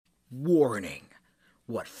Warning.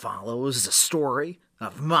 What follows is a story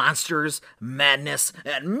of monsters, madness,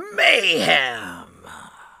 and mayhem.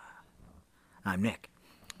 I'm Nick.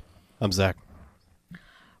 I'm Zach.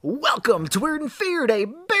 Welcome to Weird and Feared, a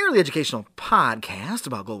barely educational podcast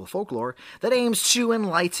about global folklore that aims to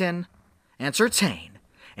enlighten, entertain,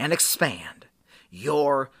 and expand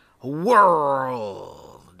your world.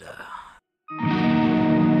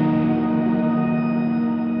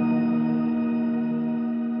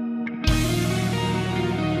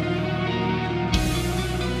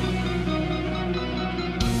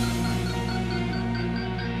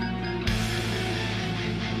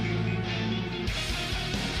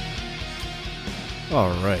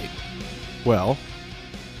 All right. Well,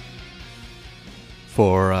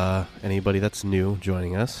 for anybody that's new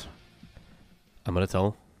joining us, I'm going to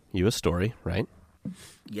tell you a story, right?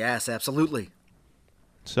 Yes, absolutely.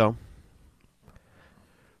 So,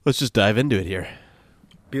 let's just dive into it here.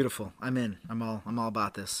 Beautiful. I'm in. I'm all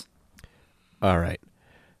about this. All right.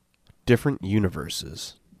 Different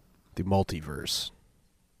universes. The multiverse.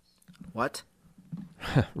 What?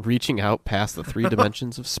 Reaching out past the 3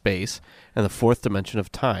 dimensions of space and the 4th dimension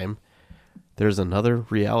of time, there's another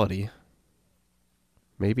reality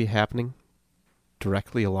maybe happening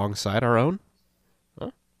directly alongside our own? Huh?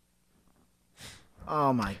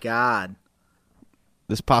 Oh my God.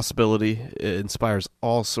 This possibility inspires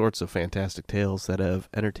all sorts of fantastic tales that have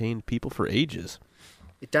entertained people for ages.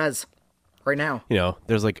 It does. Right now. You know,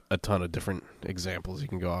 there's like a ton of different examples you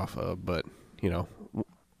can go off of, but, you know,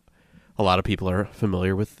 a lot of people are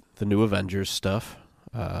familiar with the new Avengers stuff.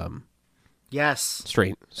 Yes.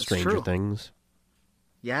 Stranger Things.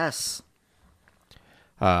 Yes.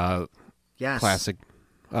 Yes. Classic,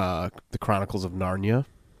 The Chronicles of Narnia.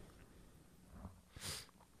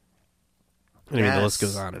 I mean, the list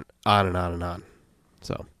goes on and on and on and on.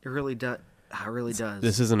 So it really does. It really does.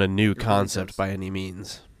 This isn't a new concept by any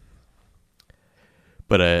means.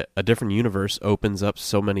 But a different universe opens up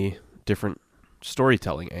so many different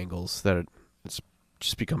storytelling angles that it's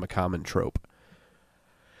just become a common trope.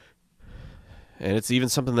 And it's even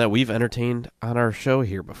something that we've entertained on our show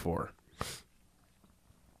here before.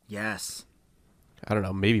 Yes. I don't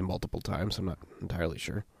know, maybe multiple times. I'm not entirely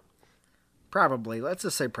sure. Probably. Let's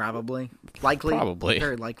just say probably. Likely. Probably.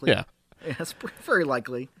 Very likely. Yeah. Yes, very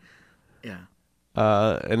likely. Yeah.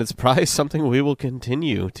 And it's probably something we will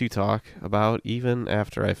continue to talk about even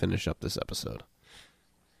after I finish up this episode.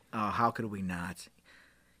 Oh, how could we not?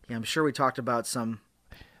 Yeah, I'm sure we talked about some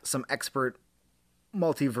expert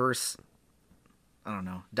multiverse, I don't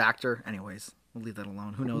know, doctor. Anyways, we'll leave that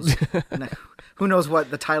alone. Who knows? Who knows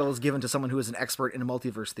what the title is given to someone who is an expert in a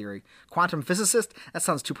multiverse theory? Quantum physicist? That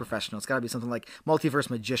sounds too professional. It's got to be something like multiverse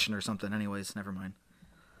magician or something. Anyways, never mind.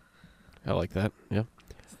 I like that. Yeah.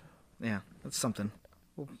 Yeah, that's something.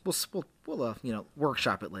 We'll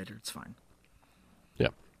workshop it later. It's fine. Yeah.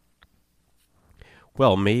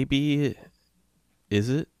 Well, maybe, is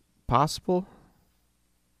it possible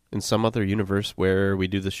in some other universe where we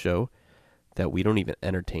do the show that we don't even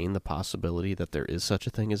entertain the possibility that there is such a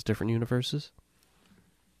thing as different universes?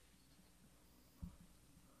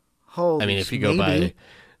 Holy, I mean, if you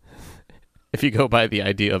go by the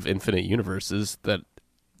idea of infinite universes, that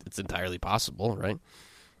it's entirely possible, right?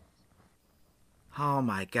 Oh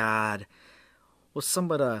my God. Well,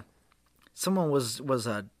 someone was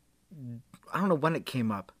I don't know when it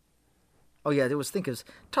came up. Oh yeah, there was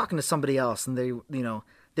talking to somebody else, and they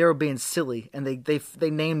were being silly, and they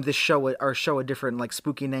named this show our show a different like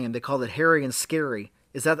spooky name. They called it Harry and Scary.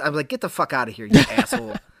 I'm like, get the fuck out of here, you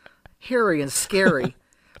asshole. Harry and Scary.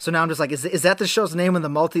 So now I'm just like, is that the show's name in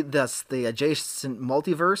the adjacent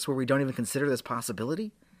multiverse where we don't even consider this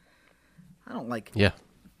possibility? I don't like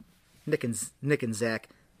Nick and Zach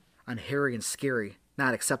on Harry and Scary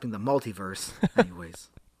not accepting the multiverse. Anyways.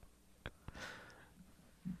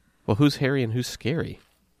 Well, who's Harry and who's Scary?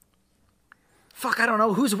 Fuck, I don't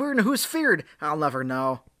know. Who's weird and who's feared? I'll never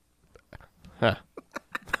know. Huh.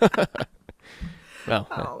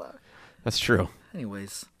 Well, that's true.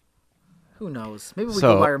 Anyways, who knows? Maybe we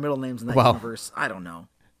go by our middle names in that universe. I don't know.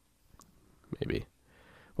 Maybe.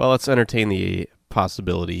 Well, let's entertain the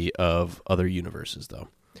possibility of other universes, though.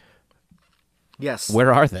 Yes.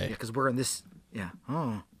 Where are they? Yeah, because we're in this... Yeah.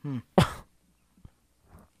 Oh.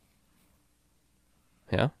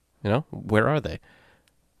 Yeah? You know, where are they?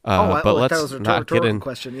 But let's not get in.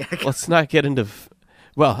 Question. Yeah. Let's not get into.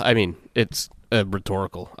 Well, I mean, it's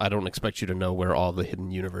rhetorical. I don't expect you to know where all the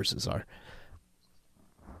hidden universes are.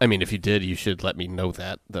 I mean, if you did, you should let me know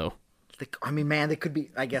that, though. I mean, man, they could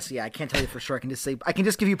be. I guess, yeah. I can't tell you for sure. I can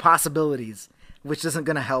just give you possibilities, which isn't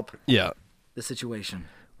going to help. Yeah. The situation.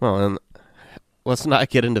 Well, and let's not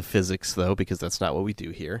get into physics, though, because that's not what we do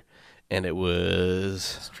here. And it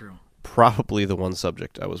was That's true. probably the one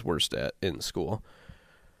subject I was worst at in school.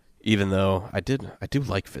 Even though I do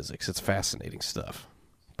like physics. It's fascinating stuff.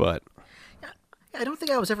 But Yeah, I don't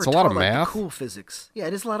think I was ever it's taught a lot of like math. the cool physics. Yeah,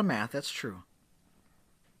 it is a lot of math. That's true.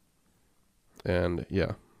 And,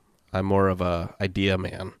 yeah, I'm more of a idea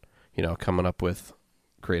man, coming up with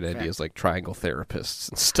great ideas like triangle therapists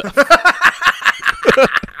and stuff.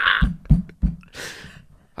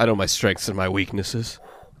 I know my strengths and my weaknesses.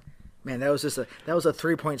 Man, that was a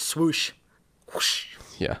 3-point swoosh. Whoosh.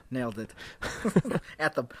 Yeah. Nailed it.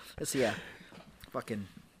 At the fucking,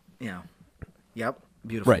 yep,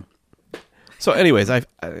 beautiful. Right. So, anyways,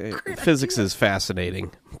 physics is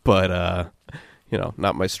fascinating, but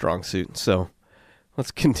not my strong suit. So,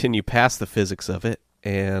 let's continue past the physics of it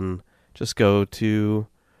and just go to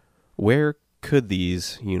where could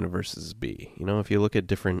these universes be? If you look at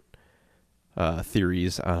different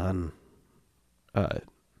theories on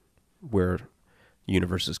where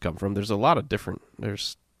universes come from, there's a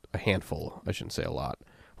handful. I shouldn't say a lot.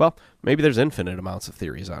 Well, maybe there's infinite amounts of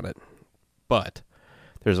theories on it, but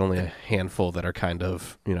there's only a handful that are kind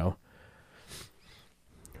of,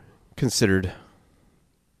 considered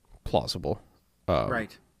plausible.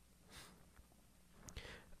 Right.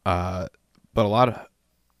 But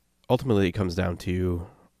ultimately it comes down to,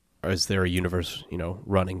 is there a universe,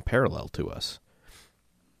 running parallel to us?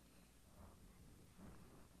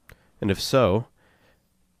 And if so,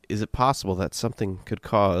 is it possible that something could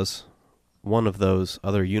cause one of those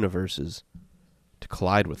other universes to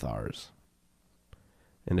collide with ours?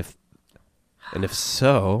 And if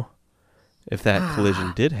so, if that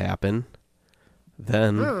collision did happen,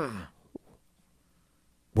 then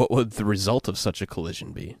what would the result of such a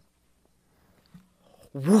collision be?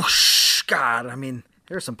 Whoosh! God, I mean,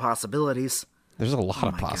 there's some possibilities. There's a lot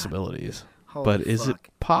of possibilities. But is it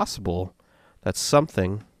possible that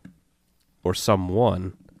something or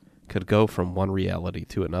someone could go from one reality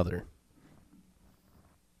to another?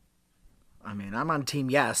 I mean, I'm on team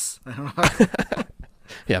yes. I don't know.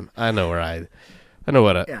 Yeah, I know what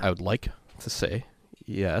I would like to say.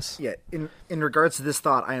 Yes. Yeah, in regards to this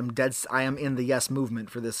thought, I am in the yes movement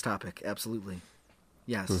for this topic. Absolutely.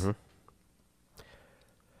 Yes. Mm-hmm.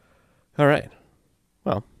 All right.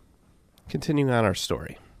 Well, continuing on our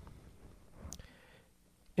story.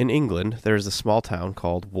 In England, there is a small town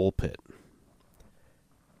called Woolpit.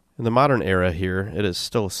 In the modern era here, it is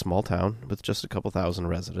still a small town with just a couple thousand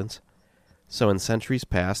residents, so in centuries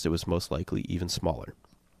past it was most likely even smaller.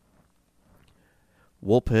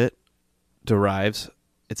 Woolpit derives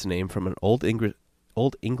its name from an old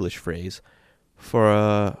English phrase for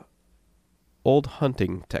a old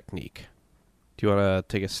hunting technique. Do you want to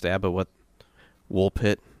take a stab at what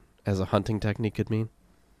Woolpit as a hunting technique could mean?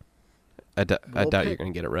 I doubt you're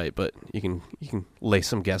going to get it right, but you can lay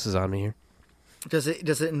some guesses on me here. Does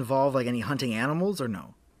it involve like any hunting animals or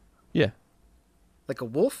no? Yeah. Like a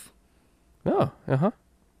wolf? Oh, uh-huh.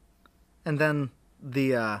 And then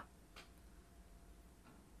I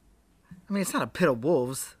mean, it's not a pit of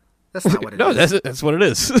wolves. That's not what it is. No, that's what it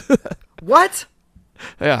is. What?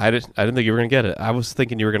 Yeah, I didn't think you were going to get it. I was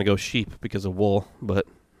thinking you were going to go sheep because of wool, but...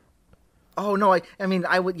 Oh, no, I mean,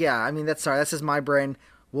 I would, yeah, I mean, that's just my brain.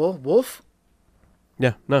 Wolf?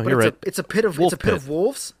 Yeah, no, you're right. It's a pit of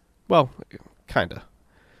wolves? Well, kind of.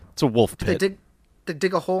 It's a wolf pit. They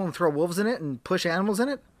dig a hole and throw wolves in it and push animals in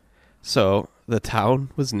it? So, the town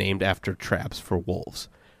was named after traps for wolves.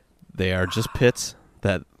 They are just pits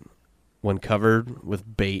that, when covered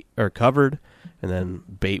with bait, and then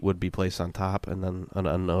bait would be placed on top, and then an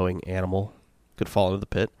unknowing animal could fall into the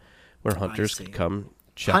pit, where hunters could come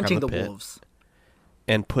check hunting on the pit wolves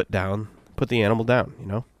and put the animal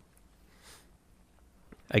down.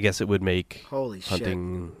 I guess it would make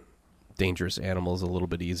hunting dangerous animals a little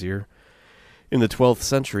bit easier. In the 12th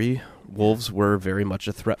century, wolves were very much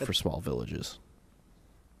a threat for small villages.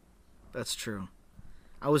 That's true.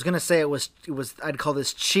 I was gonna say it was. I'd call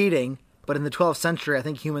this cheating, but in the 12th century, I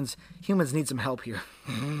think humans need some help here.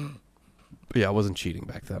 Yeah, it wasn't cheating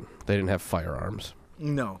back then. They didn't have firearms.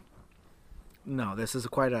 No, this is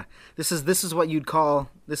quite a. This is what you'd call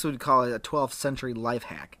a 12th century life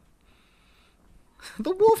hack.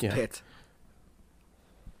 The wolf pit.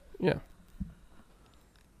 Yeah.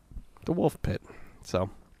 The wolf pit. So.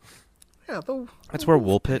 Yeah, that's where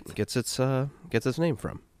Woolpit gets its name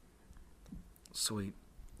from. Sweet.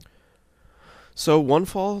 So one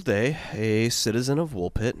fall day, a citizen of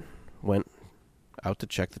Woolpit went out to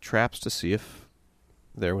check the traps to see if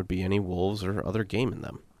there would be any wolves or other game in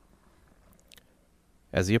them.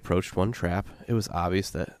 As he approached one trap, it was obvious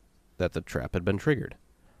that the trap had been triggered.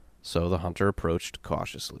 So the hunter approached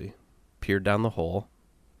cautiously, peered down the hole.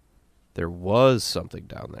 There was something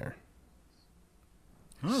down there.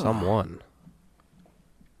 Someone.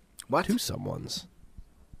 What? 2 someones.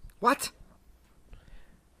 What?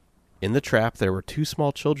 In the trap, there were 2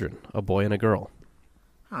 small children, a boy and a girl.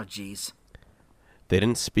 Oh, jeez. They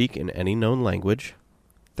didn't speak in any known language.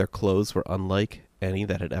 Their clothes were unlike any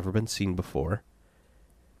that had ever been seen before.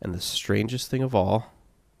 And the strangest thing of all,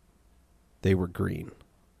 they were green.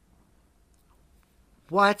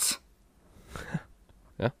 What?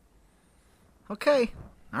 Yeah. Okay.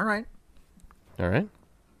 All right. All right.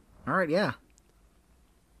 All right, yeah.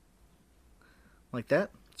 Like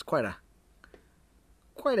that? It's quite a,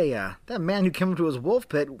 that man who came into his wolf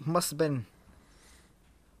pit must have been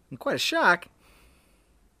in quite a shock.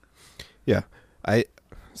 Yeah. I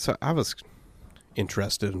was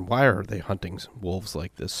interested in why are they hunting wolves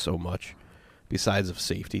like this so much, besides of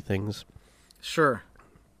safety things. Sure.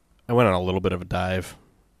 I went on a little bit of a dive.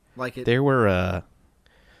 Like it. There were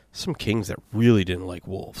some kings that really didn't like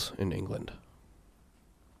wolves in England.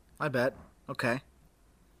 I bet. Okay.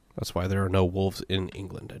 That's why there are no wolves in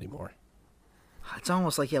England anymore. It's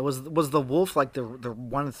almost like, yeah, was the wolf like the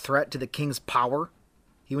one threat to the king's power?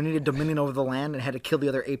 He needed dominion over the land and had to kill the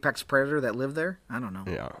other apex predator that lived there? I don't know.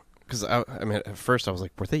 Yeah. Because, I mean, at first I was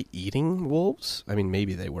like, were they eating wolves? I mean,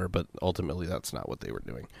 maybe they were, but ultimately that's not what they were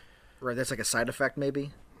doing. Right, that's like a side effect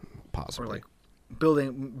maybe? Possibly. Or like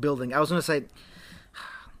building. I was going to say,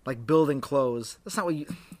 like building clothes. That's not what you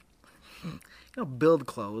build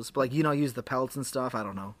clothes, but like, use the pellets and stuff. I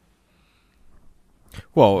don't know.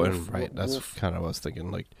 Well, Wolf, and right, that's wolf. kind of what I was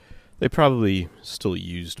thinking. Like, they probably still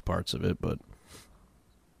used parts of it, but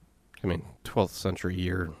I mean, 12th century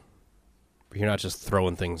year, you're not just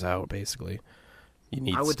throwing things out. Basically, you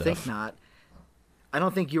need. I would stuff. think not. I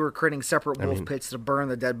don't think you were creating separate wolf pits to burn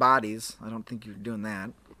the dead bodies. I don't think you were doing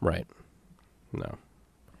that. Right. No.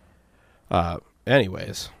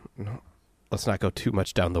 Anyways, let's not go too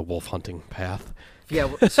much down the wolf hunting path. Yeah,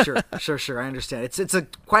 sure. I understand. It's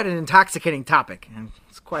quite an intoxicating topic, and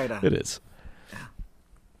it's quite a. It is. Yeah.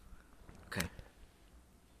 Okay.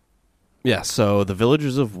 Yeah. So the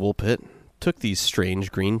villagers of Woolpit took these strange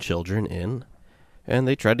green children in, and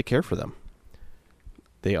they tried to care for them.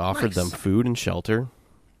 They offered them food and shelter.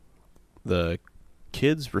 The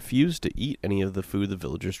kids refused to eat any of the food the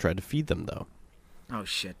villagers tried to feed them, though. Oh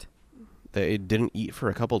shit. They didn't eat for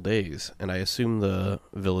a couple days, and I assume the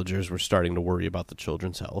villagers were starting to worry about the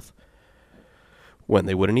children's health when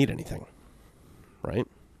they wouldn't eat anything. Right?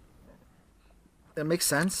 That makes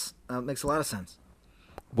sense. Makes a lot of sense.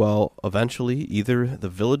 Well, eventually, either the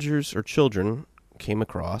villagers or children came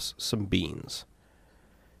across some beans.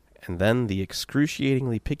 And then the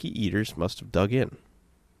excruciatingly picky eaters must have dug in.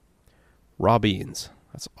 Raw beans.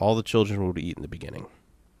 That's all the children would eat in the beginning.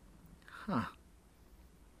 Huh.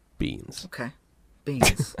 Beans. Okay.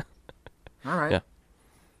 Beans. All right. Yeah.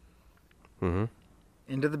 Mm-hmm.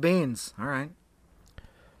 Into the beans. All right.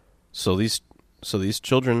 So these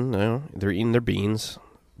children, they're eating their beans,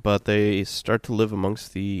 but they start to live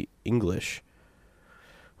amongst the English,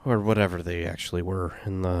 or whatever they actually were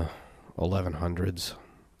in the 1100s.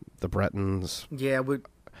 The Bretons. Yeah,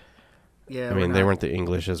 I mean, they weren't the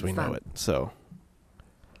English as we know it. So.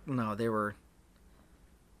 No, they were.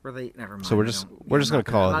 Were they? Never mind. So we're just going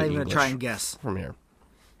to call it the English. I'm not even going to try and guess from here.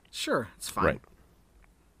 Sure, it's fine.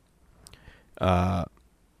 Right.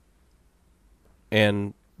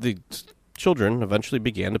 And the children eventually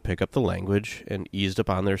began to pick up the language and eased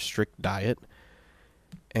upon their strict diet,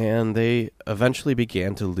 and they eventually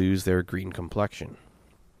began to lose their green complexion.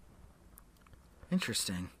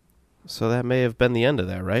 Interesting. So that may have been the end of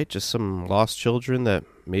that, right? Just some lost children that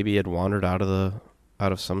maybe had wandered out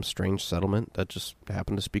of some strange settlement that just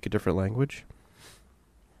happened to speak a different language.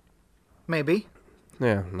 Maybe.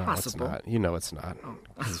 Yeah, no, Possible. It's not. You know it's not.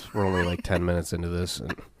 'Cause we're only like 10 minutes into this.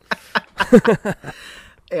 And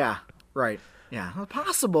yeah, right. Yeah,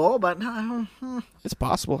 possible, but it's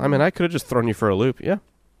possible. I mean, I could have just thrown you for a loop. Yeah,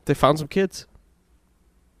 they found some kids.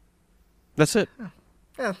 That's it.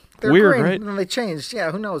 Yeah, they're weird, green, right? And then they changed.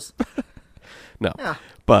 Yeah, who knows? No, Yeah.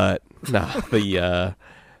 But no, the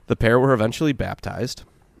pair were eventually baptized,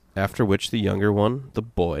 after which the younger one, the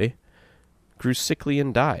boy, grew sickly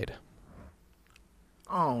and died.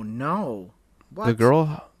 Oh no! What?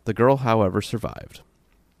 The girl, however, survived.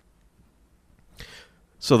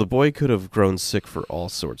 So the boy could have grown sick for all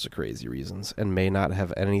sorts of crazy reasons, and may not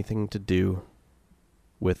have anything to do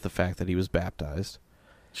with the fact that he was baptized.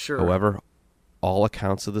 Sure. However, all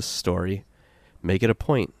accounts of this story make it a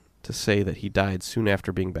point to say that he died soon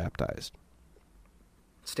after being baptized.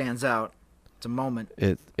 Stands out. It's a moment.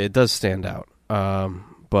 It does stand out.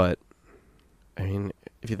 But, I mean,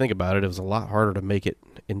 if you think about it, it was a lot harder to make it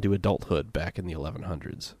into adulthood back in the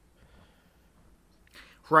 1100s.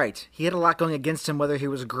 Right. He had a lot going against him, whether he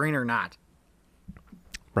was green or not.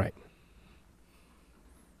 Right.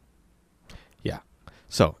 Yeah.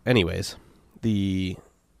 So, anyways, the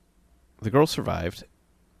girl survived,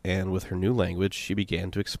 and with her new language, she began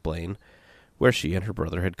to explain where she and her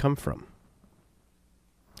brother had come from.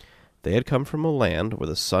 They had come from a land where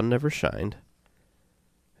the sun never shined,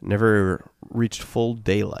 never reached full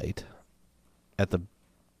daylight. At the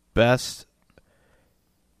best,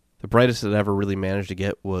 the brightest it ever really managed to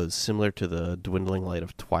get was similar to the dwindling light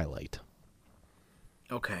of twilight.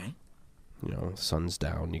 Okay. You know, sun's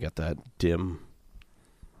down, you got that dim,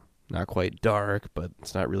 not quite dark, but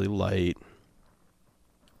it's not really light.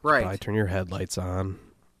 Right. Probably turn your headlights on,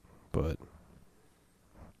 but,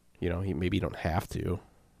 you know, maybe you don't have to.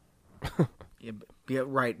 Yeah,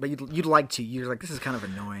 right. But you'd like to. You're like, this is kind of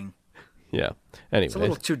annoying. Yeah. Anyway. It's a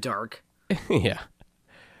little too dark. Yeah.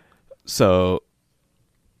 So,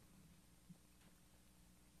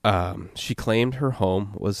 she claimed her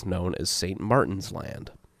home was known as St. Martin's Land.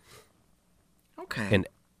 Okay. And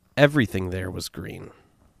everything there was green.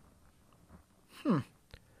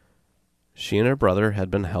 She and her brother had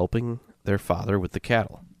been helping their father with the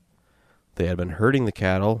cattle. They had been herding the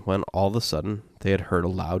cattle when all of a sudden they had heard a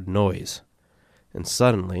loud noise. And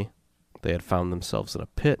suddenly they had found themselves in a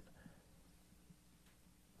pit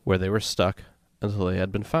where they were stuck until they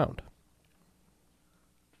had been found.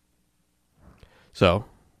 So,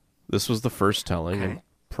 this was the first telling, and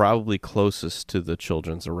probably closest to the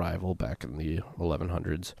children's arrival back in the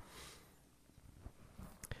 1100s.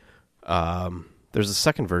 There's a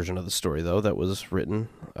second version of the story, though, that was written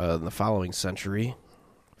in the following century,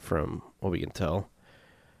 from what we can tell,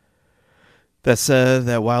 that said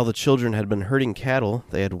that while the children had been herding cattle,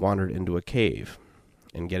 they had wandered into a cave.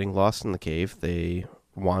 And getting lost in the cave, they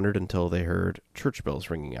wandered until they heard church bells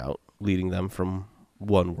ringing out, leading them from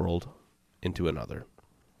one world into another.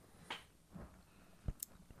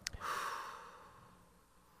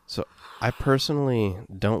 So, I personally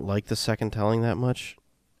don't like the second telling that much.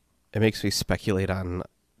 It makes me speculate on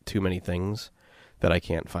too many things that I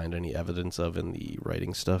can't find any evidence of in the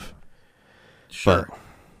writing stuff. Sure.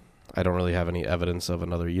 But I don't really have any evidence of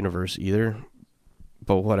another universe either.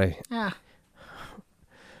 But what I... Yeah.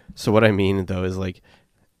 So what I mean, though, is like,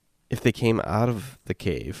 if they came out of the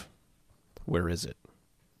cave, where is it?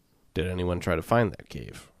 Did anyone try to find that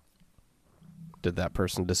cave? Did that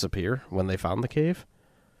person disappear when they found the cave?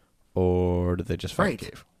 Or did they just find the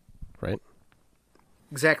cave? Right?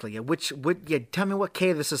 Exactly. Yeah. Tell me what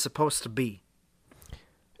cave this is supposed to be.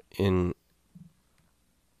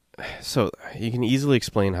 So you can easily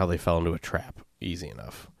explain how they fell into a trap. Easy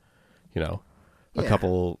enough. You know, a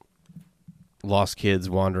couple lost kids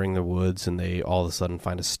wandering the woods, and they all of a sudden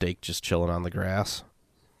find a stake just chilling on the grass.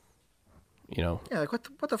 You know. Yeah, like,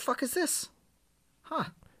 what the fuck is this? Huh.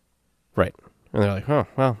 Right. And they're like, oh,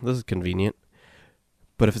 well, this is convenient.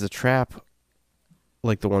 But if it's a trap,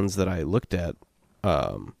 like the ones that I looked at,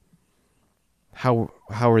 how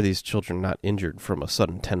are these children not injured from a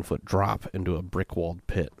sudden 10-foot drop into a brick-walled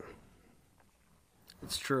pit?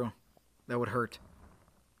 It's true. That would hurt.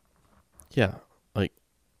 Yeah. Like,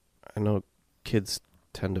 I know kids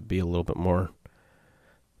tend to be a little bit more...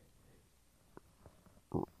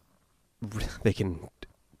 They can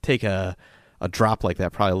take a drop like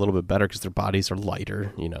that probably a little bit better because their bodies are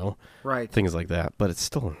lighter, you know? Right. Things like that. But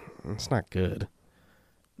it's not good.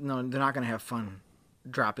 No, they're not going to have fun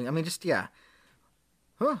dropping. I mean,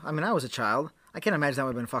 Huh? I mean, I was a child. I can't imagine that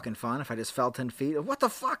would have been fucking fun if I just fell 10 feet. What the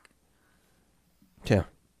fuck? Yeah.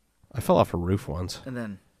 I fell off a roof once. And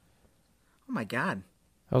then... Oh, my God.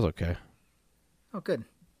 That was okay. Oh, good.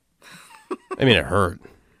 I mean, it hurt,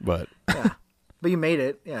 but... Yeah. But you made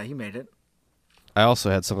it. Yeah, you made it. I also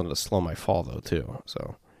had something to slow my fall, though, too.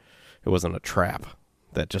 So it wasn't a trap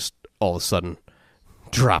that just all of a sudden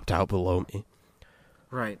dropped out below me.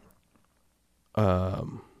 Right. But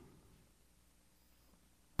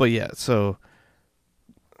yeah, so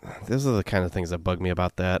those are the kind of things that bug me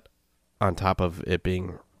about that, on top of it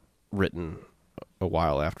being written a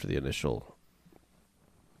while after the initial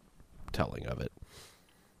telling of it.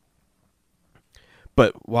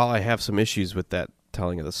 But while I have some issues with that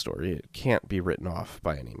telling of the story, it can't be written off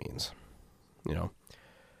by any means, you know,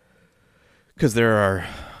 because there are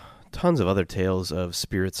tons of other tales of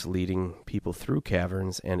spirits leading people through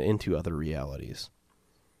caverns and into other realities.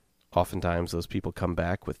 Oftentimes, those people come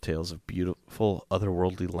back with tales of beautiful,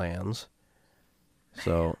 otherworldly lands.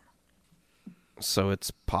 So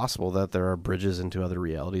it's possible that there are bridges into other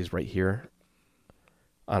realities right here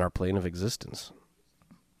on our plane of existence.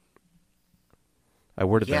 I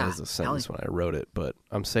worded that Yeah, as a sentence when I wrote it, but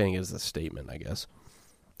I'm saying it as a statement, I guess.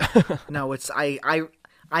 no, it's I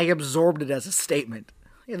absorbed it as a statement.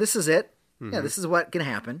 Yeah, this is it. Mm-hmm. Yeah, this is what can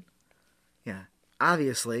happen. Yeah,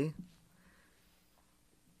 obviously,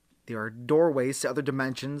 there are doorways to other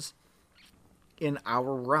dimensions in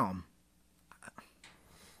our realm.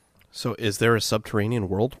 So is there a subterranean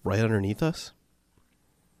world right underneath us?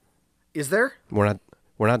 Is there? We're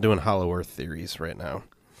not doing Hollow Earth theories right now.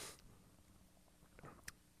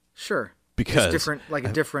 Sure. Because it's different, like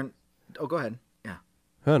a different. Oh, go ahead. Yeah.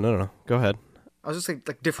 Oh no. Go ahead. I was just saying,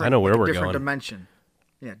 like different. I know where like we're different going. Dimension.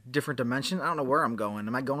 Yeah, different dimension. I don't know where I'm going.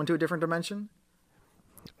 Am I going to a different dimension?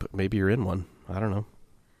 But maybe you're in one. I don't know.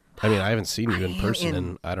 I mean, I haven't seen you in person in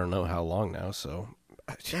in I don't know how long now, so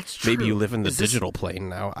that's true. maybe you live in the digital plane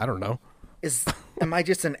now. I don't know. Am I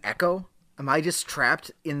just an echo? Am I just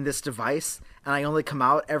trapped in this device and I only come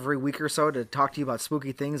out every week or so to talk to you about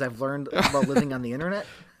spooky things I've learned about living on the internet?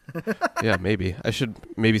 Yeah, maybe. I should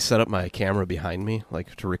maybe set up my camera behind me,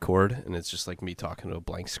 like to record, and it's just like me talking to a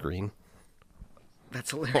blank screen.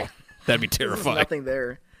 That's hilarious. That'd be There's terrifying. nothing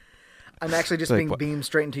there. I'm actually just being beamed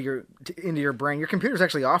straight into your brain. Your computer's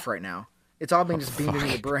actually off right now. It's all being just beamed into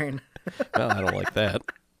your brain. No, I don't like that.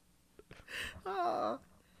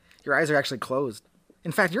 Your eyes are actually closed.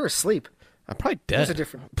 In fact, you're asleep. I'm probably dead. There's a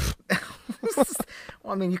different.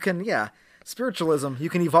 Well, I mean, you can, yeah. Spiritualism, you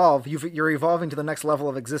can evolve. You're evolving to the next level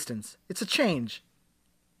of existence. It's a change.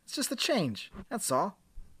 It's just a change. That's all.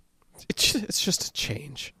 It's just a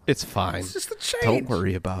change. It's fine. It's just a change. Don't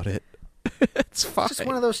worry about it. It's fine. It's just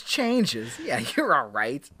one of those changes. Yeah, you're all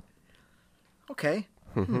right. Okay.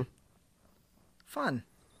 Mm-hmm. Fun.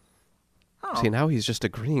 Oh. See, now he's just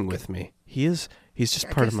agreeing with me. He's just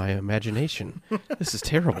part of my imagination. This is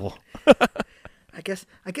terrible. I guess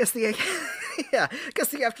the yeah, I guess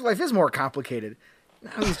the afterlife is more complicated.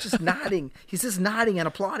 Now he's just nodding. He's just nodding and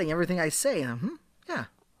applauding everything I say. Yeah.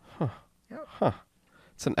 Huh. Yep. Huh.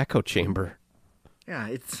 It's an echo chamber. Yeah,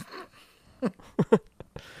 it's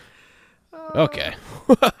okay.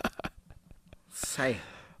 Hey,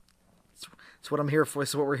 it's what I'm here for.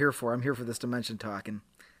 It's what we're here for. I'm here for this dimension talking.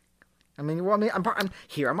 I mean, I'm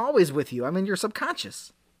here. I'm always with you. I'm in your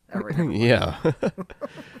subconscious. Yeah.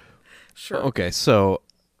 Sure. Okay, so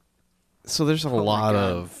there's a lot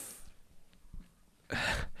of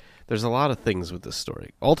things with this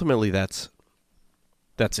story. Ultimately, that's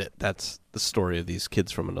it. That's the story of these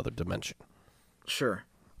kids from another dimension. Sure.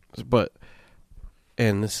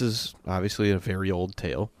 And this is obviously a very old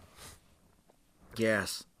tale.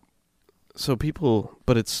 Yes. So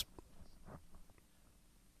but it's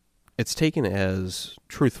taken as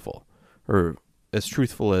truthful, or as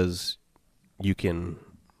truthful as you can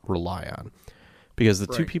rely on, because the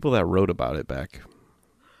two people that wrote about it back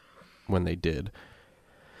when they did,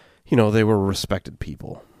 they were respected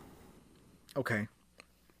people. Okay.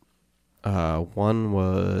 One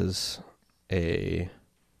was I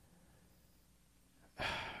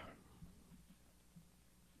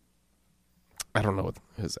don't know what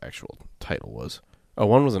his actual title was. Oh,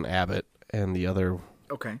 one was an abbot, and the other...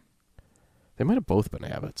 Okay. They might have both been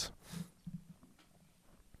abbots.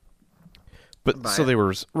 But so they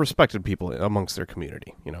were respected people amongst their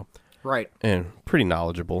community, Right. And pretty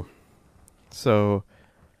knowledgeable. So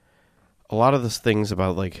a lot of these things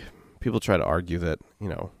about, like, people try to argue that,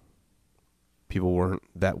 people weren't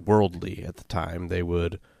that worldly at the time. They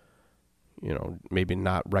would, maybe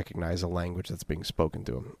not recognize a language that's being spoken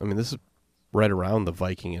to them. I mean, this is right around the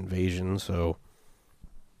Viking invasion, so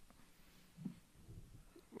a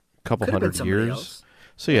couple hundred years. Else.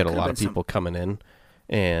 So you had a lot of people coming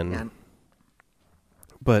in,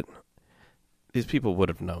 but these people would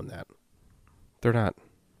have known that. They're not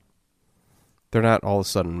all of a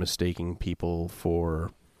sudden mistaking people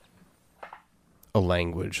for a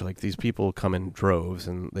language. Like, these people come in droves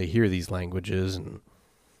and they hear these languages, and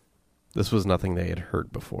this was nothing they had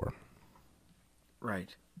heard before.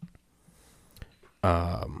 Right.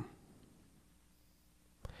 At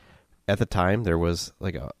the time, there was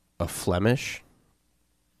like a Flemish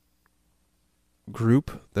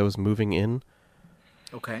group that was moving in.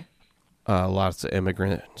 Okay. Lots of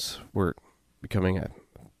immigrants were becoming, I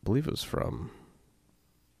believe it was from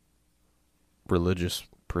religious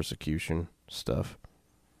persecution stuff.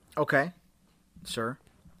 Okay. Sure.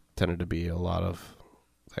 Tended to be a lot of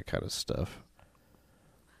that kind of stuff.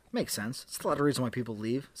 Makes sense. It's a lot of reason why people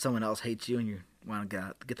leave. Someone else hates you and you want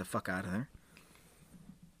to get the fuck out of there.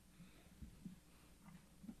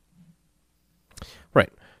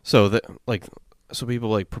 Right. So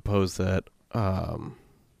people propose that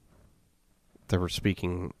they were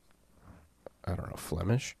speaking, I don't know,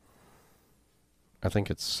 Flemish. I think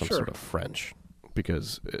it's some sort of French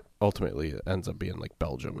because ultimately it ends up being like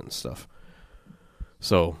Belgium and stuff.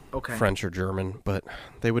 So French or German, but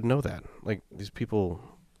they would know that. Like, these people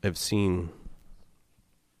have seen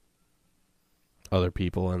other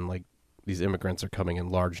people, and like these immigrants are coming in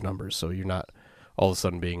large numbers, so you're not all of a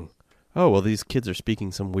sudden being, oh, well, these kids are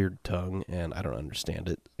speaking some weird tongue and I don't understand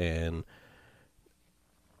it, and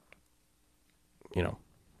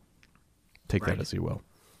take that as you will.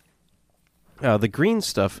 The green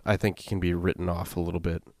stuff, I think, can be written off a little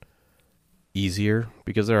bit easier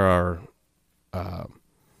because there are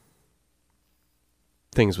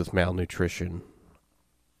things with malnutrition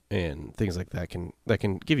and things like that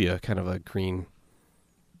can give you a kind of a green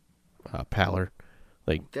pallor.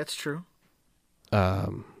 Like, that's true.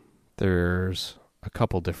 There's a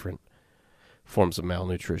couple different forms of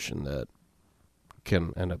malnutrition that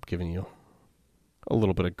can end up giving you a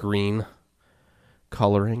little bit of green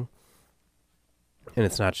coloring, and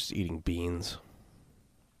it's not just eating beans.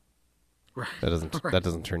 Right. That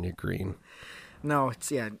doesn't turn you green. No, I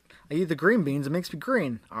eat the green beans. It makes me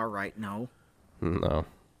green. All right, no. No.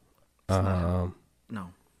 No.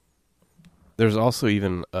 There's also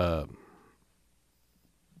even some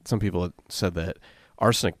people have said that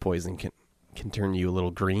arsenic poisoning can turn you a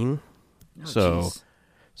little green. Oh,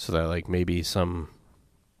 so that like maybe some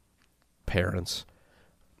parents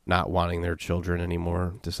not wanting their children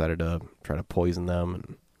anymore decided to try to poison them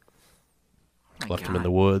and left them in the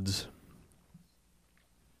woods.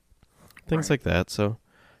 Things like that. So,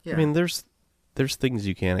 yeah. I mean, there's things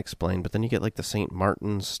you can't explain, but then you get like the St.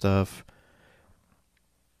 Martin's stuff,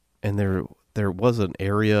 and there was an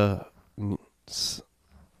area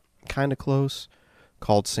kind of close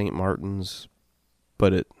called St. Martin's,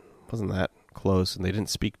 but it wasn't that close, and they didn't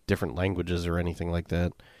speak different languages or anything like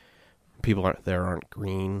that. People aren't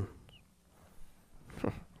green,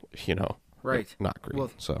 right? Not green.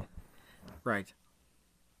 Well, so, right.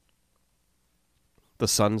 The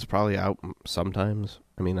sun's probably out sometimes.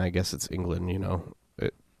 I mean, I guess it's England,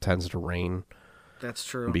 it tends to rain. That's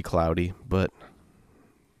true. And be cloudy, but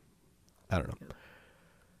I don't know.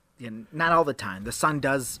 Yeah, not all the time. The sun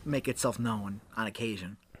does make itself known on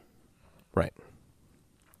occasion. Right.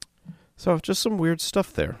 So just some weird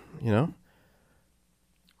stuff there,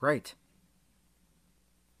 Right.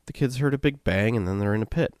 The kids heard a big bang and then they're in a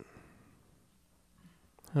pit.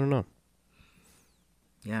 I don't know.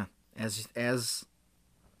 Yeah, as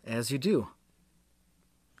you do.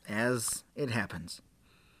 As it happens.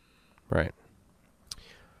 Right.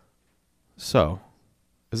 So,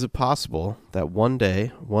 is it possible that one day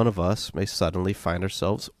one of us may suddenly find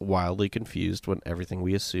ourselves wildly confused when everything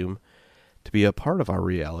we assume to be a part of our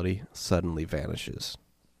reality suddenly vanishes?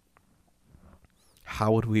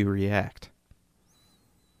 How would we react?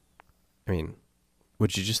 I mean,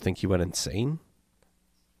 would you just think you went insane?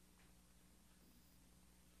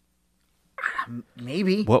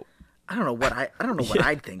 Maybe. What? I don't know what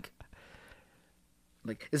I'd think.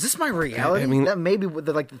 Like, is this my reality? I mean, that may be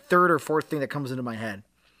the third or fourth thing that comes into my head.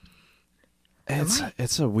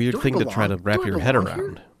 It's a weird thing to try to wrap your head around.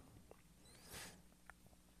 Here?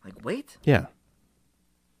 Like, wait? Yeah.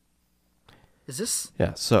 Is this?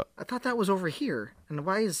 Yeah, so I thought that was over here. And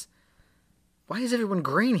why is everyone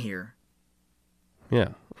green here? Yeah.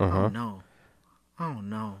 Oh no. Oh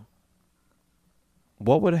no.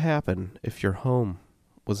 What would happen if your home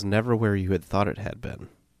was never where you had thought it had been?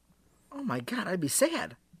 Oh my God, I'd be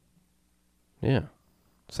sad. Yeah.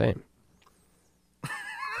 Same.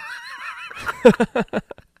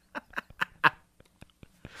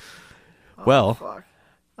 Well,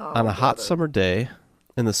 on a hot summer day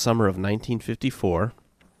in the summer of 1954,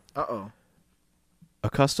 a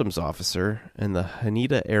customs officer in the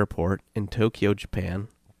Haneda Airport in Tokyo, Japan,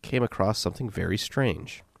 came across something very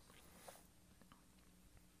strange.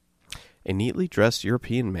 A neatly dressed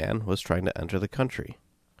European man was trying to enter the country.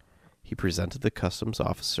 He presented the customs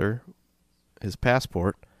officer his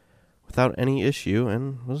passport without any issue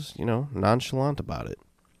and was, nonchalant about it.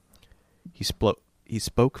 He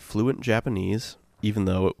spoke fluent Japanese, even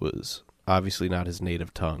though it was obviously not his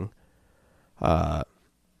native tongue.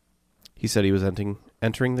 He said he was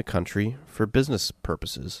entering the country for business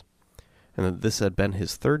purposes, and that this had been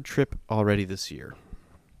his third trip already this year.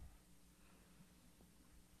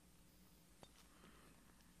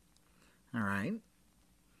 All right.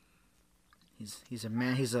 He's a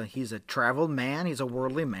man. He's a traveled man. He's a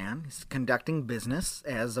worldly man. He's conducting business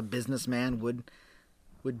as a businessman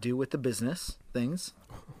would do with the business things.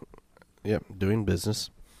 Yep, doing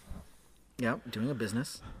business. Yep, doing a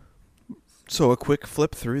business. So a quick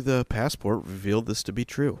flip through the passport revealed this to be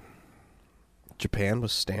true. Japan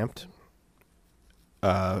was stamped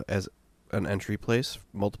as an entry place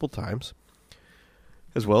multiple times.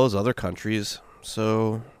 as well as other countries,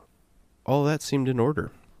 so all that seemed in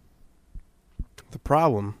order. The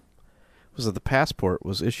problem was that the passport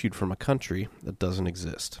was issued from a country that doesn't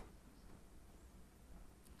exist.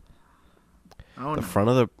 Oh, The no.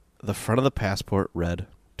 front of the passport read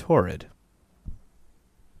Taured.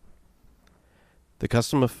 The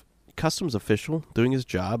customs official doing his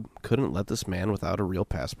job couldn't let this man without a real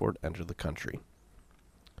passport enter the country.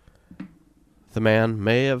 The man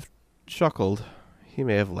may have chuckled, he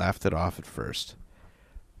may have laughed it off at first.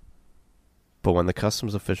 But when the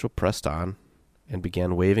customs official pressed on and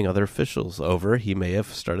began waving other officials over, he may have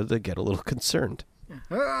started to get a little concerned.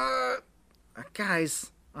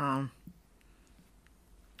 Guys,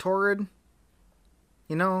 Taured,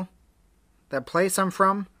 you know, that place I'm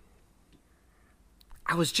from?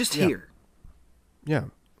 I was just here. Yeah,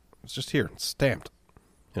 it's just here. It's stamped.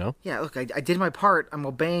 You know? Yeah, look, I did my part. I'm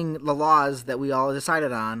obeying the laws that we all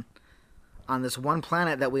decided on this one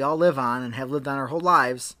planet that we all live on and have lived on our whole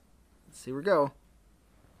lives. Let's see where we go.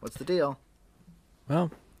 What's the deal?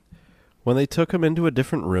 Well, when they took him into a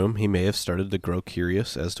different room, he may have started to grow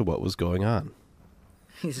curious as to what was going on.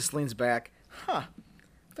 He just leans back. Huh.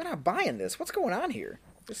 They're not buying this. What's going on here?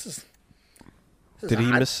 This is Did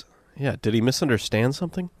he odd. did he misunderstand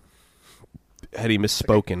something? Had he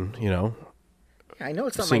misspoken, you know? Yeah, I know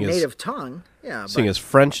it's not my Seeing as- native tongue. Yeah, Seeing but as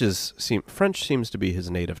French seems to be his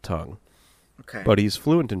native tongue, okay. but he's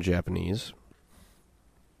fluent in Japanese.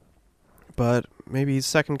 But maybe he's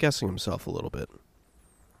second-guessing himself a little bit.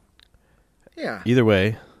 Yeah. Either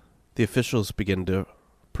way, the officials begin to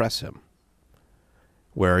press him.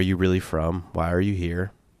 Where are you really from? Why are you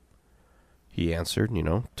here? He answered,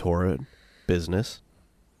 Taured, business.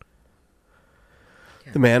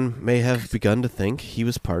 Yeah. The man may have begun to think he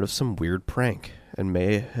was part of some weird prank and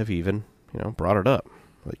may have even, brought it up.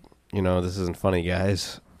 Like, this isn't funny,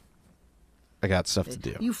 guys. I got stuff to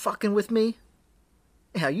do. You fucking with me?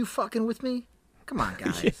 Yeah, you fucking with me? Come on,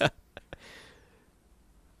 guys. Yeah.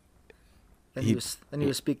 Then he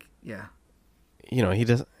was speak. Yeah. He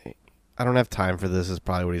doesn't. I don't have time for this. Is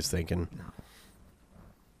probably what he's thinking. No.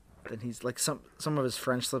 Then he's like some of his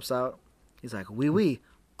French slips out. He's like, "Oui, oui."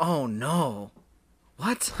 Oh no.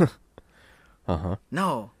 What? Uh-huh.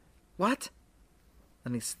 No. What?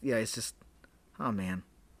 And he's just, oh man.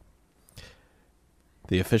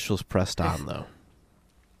 The officials pressed on, though.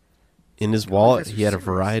 In his wallet, he had a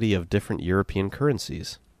variety of different European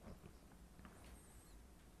currencies.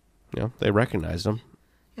 They recognized him.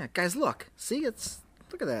 Yeah, guys, look. See,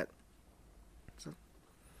 look at that.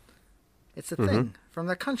 It's a Mm-hmm. thing from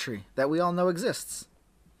that country that we all know exists.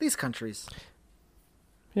 These countries.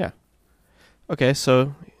 Yeah. Okay,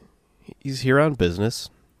 so he's here on business.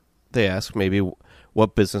 They ask maybe,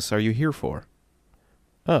 what business are you here for?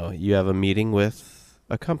 Oh, you have a meeting with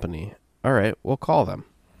a company. All right, we'll call them.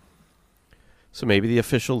 So maybe the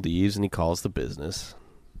official leaves and he calls the business.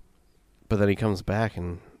 But then he comes back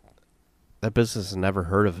and that business has never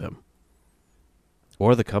heard of him.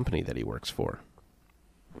 Or the company that he works for.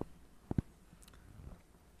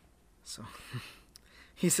 So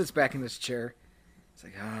he sits back in his chair. He's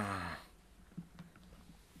like, ah.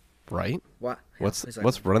 Right? What? He's like,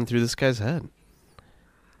 What's running through this guy's head?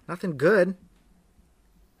 nothing good.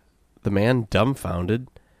 The man, dumbfounded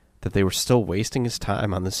that they were still wasting his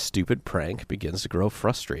time on this stupid prank, begins to grow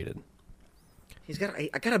frustrated. I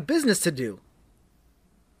got a business to do.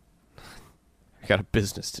 I got a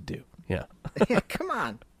business to do. Yeah. Yeah, come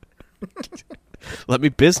on. Let me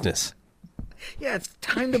business. Yeah, it's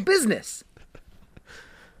time to business.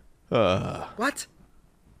 What?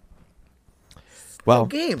 Well,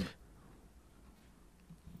 Game.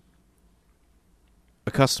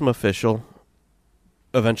 a custom official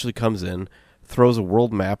eventually comes in, throws a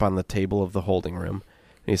world map on the table of the holding room,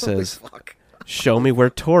 and he says, Holy fuck. show me where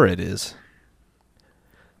Taured is.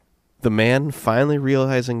 The man, finally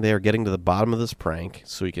realizing they are getting to the bottom of this prank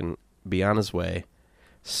so he can be on his way,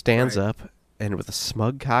 stands Right. up and with a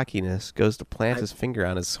smug cockiness goes to plant his finger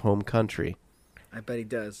on his home country. I bet he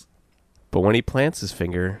does. But when he plants his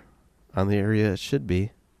finger on the area it should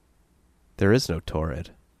be, there is no Taured.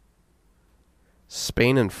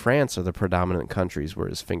 Spain and France are the predominant countries where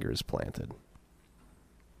his finger is planted.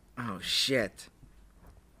 Oh, shit.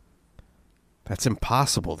 That's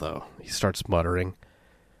impossible, though, he starts muttering.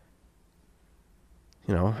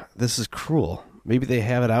 This is cruel. Maybe they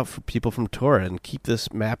have it out for people from Taured and keep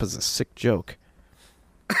this map as a sick joke.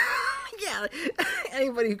 Yeah,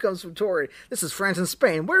 anybody who comes from Taured, this is France and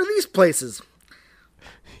Spain. Where are these places?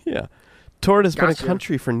 Yeah. Taured has been a Gotcha.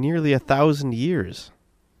 country for nearly 1,000 years.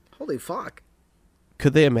 Holy fuck.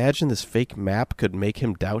 Could they imagine this fake map could make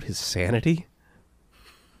him doubt his sanity?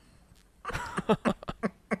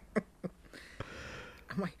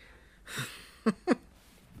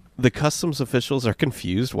 The customs officials are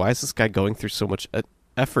confused. Why is this guy going through so much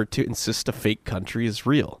effort to insist a fake country is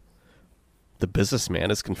real? The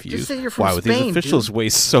businessman is confused. Just say you're from Why would Spain, these officials dude.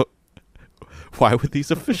 waste so? Why would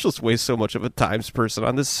these officials waste so much of a times person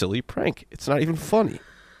on this silly prank? It's not even funny.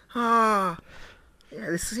 Yeah,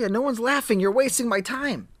 no one's laughing. You're wasting my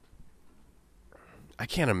time. I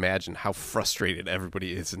can't imagine how frustrated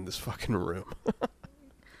everybody is in this fucking room.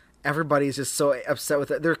 Everybody's just so upset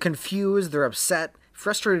with it. They're confused. They're upset.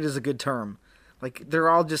 Frustrated is a good term. Like, they're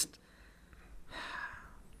all just...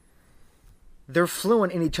 They're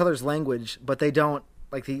fluent in each other's language, but they don't...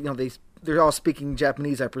 Like, they're all speaking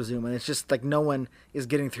Japanese, I presume, and it's just like no one is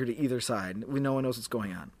getting through to either side. No one knows what's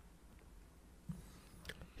going on.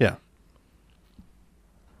 Yeah.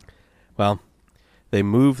 Well, they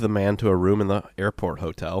move the man to a room in the airport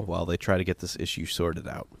hotel while they try to get this issue sorted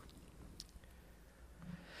out.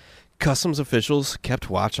 Customs officials kept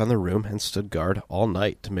watch on the room and stood guard all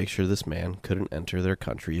night to make sure this man couldn't enter their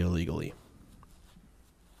country illegally.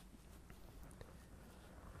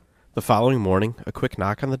 The following morning, a quick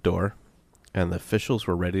knock on the door, and the officials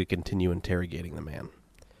were ready to continue interrogating the man.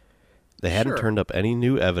 They hadn't turned up any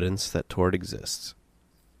new evidence that Taured exists.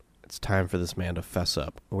 It's time for this man to fess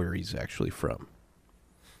up where he's actually from.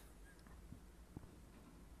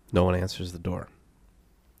 No one answers the door.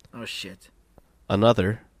 Oh, shit.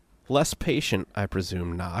 Another, less patient, I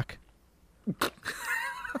presume, knock.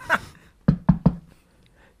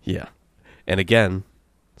 Yeah. And again,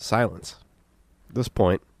 silence. At this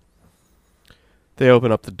point, they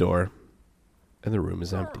open up the door, and the room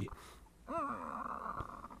is empty.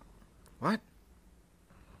 What?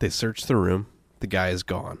 They search the room. The guy is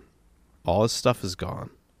gone. All his stuff is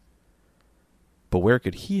gone. But where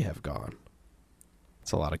could he have gone?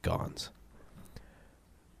 It's a lot of gones.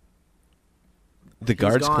 The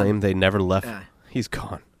guards claim they never left. Yeah. He's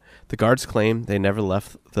gone. The guards claim they never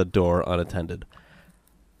left the door unattended.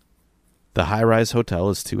 The high-rise hotel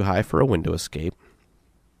is too high for a window escape.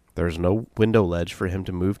 There's no window ledge for him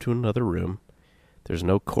to move to another room. There's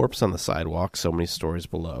no corpse on the sidewalk so many stories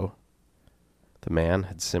below. The man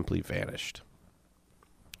had simply vanished.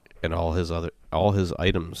 And all his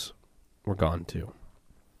items were gone too.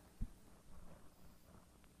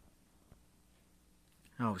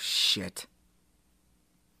 Oh, shit.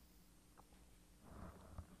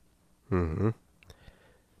 Mm-hmm.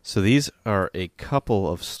 So these are a couple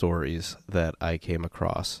of stories that I came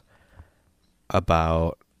across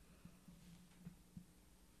about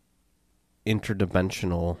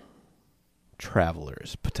interdimensional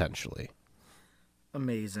travelers, potentially.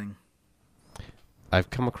 Amazing. I've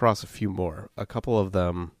come across a few more. A couple of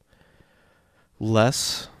them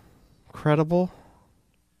less credible.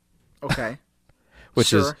 Okay. Which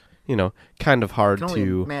sure. is, kind of hard I can only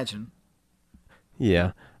to imagine.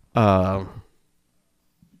 Yeah. But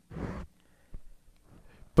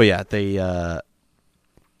yeah, they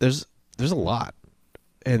there's a lot.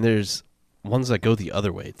 And there's ones that go the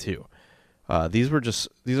other way too. These are just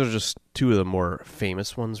two of the more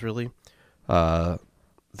famous ones, really.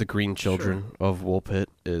 The Green Children of Woolpit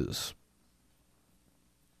is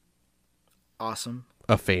awesome.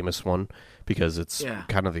 A famous one because it's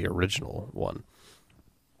kind of the original one.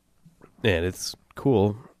 And it's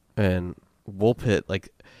cool. And Woolpit, like,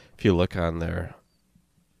 if you look on there,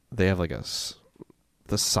 they have like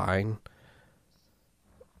the sign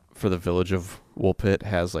for the village of Woolpit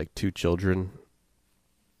has like two children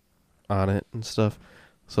on it and stuff.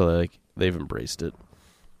 So like they've embraced it.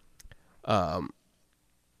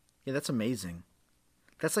 Yeah, that's amazing.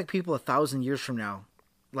 That's like people 1,000 years from now,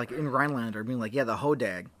 like in Rhineland, are being like, yeah, the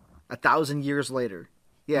Hodag, 1,000 years later.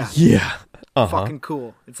 Yeah. Yeah. Fucking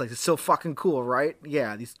cool. It's like, it's so fucking cool, right?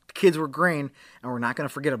 Yeah, these kids were green, and we're not going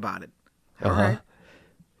to forget about it. All right.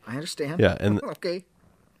 I understand. Yeah, and okay.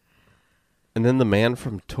 And then the man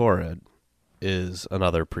from Taured is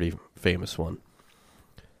another pretty famous one.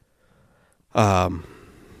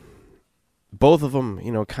 Both of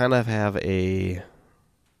them, kind of have a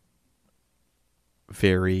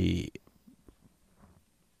very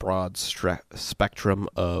broad spectrum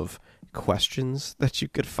of questions that you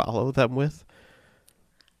could follow them with.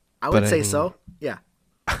 I would say so. Yeah.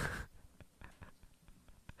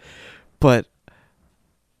 But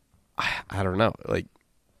I don't know. Like,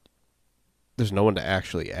 there's no one to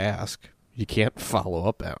actually ask. You can't follow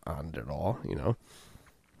up on it at all,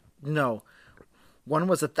 No. One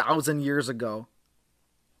was 1,000 years ago.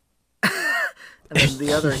 And then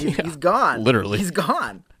the other, he's gone. Literally. He's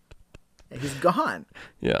gone. He's gone.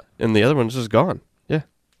 Yeah. And the other one's just gone. Yeah.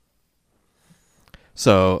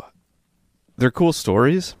 So, they're cool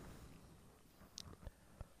stories.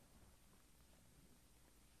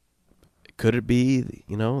 could it be,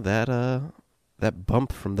 that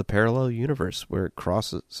bump from the parallel universe where it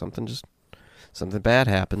crosses something bad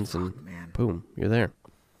happens and boom, you're there.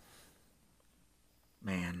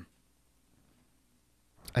 Man.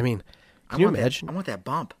 I mean, can you imagine? I want that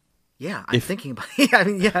bump. Yeah, I'm thinking about it. I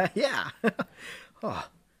mean, yeah. Oh.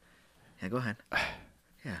 Yeah, go ahead.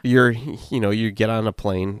 Yeah. You get on a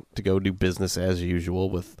plane to go do business as usual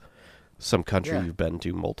with some country you've been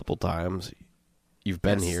to multiple times. You've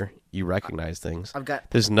been here. You recognize things.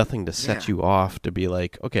 There's nothing to set you off to be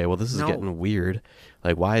like, okay, well, this is getting weird.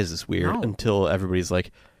 Like, why is this weird? No. Until everybody's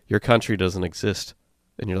like, your country doesn't exist.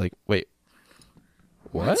 And you're like, wait,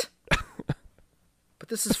 what? But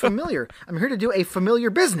this is familiar. I'm here to do a familiar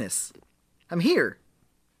business. I'm here.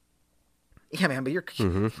 Yeah, man, but you're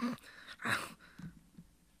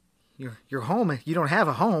home. You don't have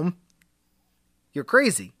a home. You're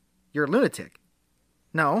crazy. You're a lunatic.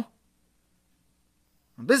 No.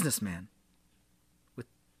 I'm a businessman.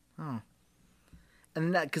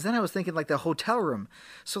 And because then I was thinking like the hotel room.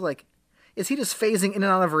 So like, is he just phasing in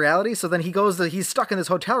and out of reality? So then he's stuck in this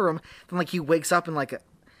hotel room. Then like he wakes up in like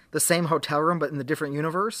the same hotel room, but in the different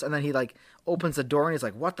universe. And then he like opens the door and he's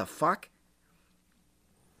like, what the fuck?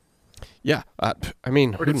 Yeah. I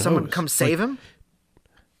mean, or did someone come save him?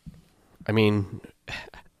 I mean,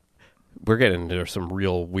 we're getting into some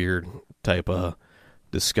real weird type of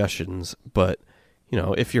discussions, but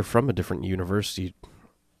if you're from a different universe,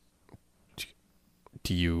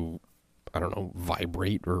 do you, I don't know,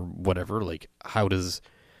 vibrate or whatever? Like, how do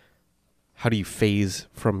you phase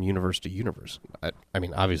from universe to universe? I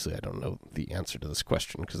mean, obviously, I don't know the answer to this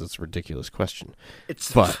question because it's a ridiculous question. It's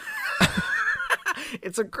so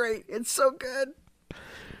good.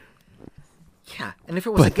 Yeah, and if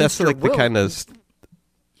it was against your will, the kind of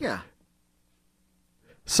yeah.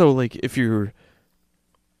 So, like, if you're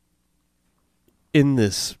in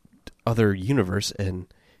this other universe and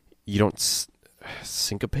you don't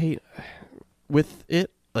syncopate with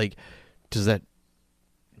it, like, does that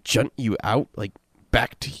junt you out, like,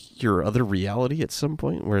 back to your other reality at some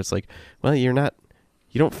point where it's like, well, you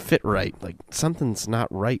don't fit right, like, something's not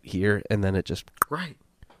right here, and then it just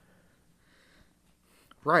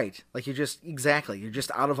right, like you're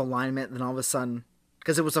just out of alignment, and then all of a sudden,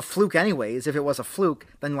 because it was a fluke anyways. If it was a fluke,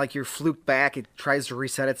 then like you're fluked back. It tries to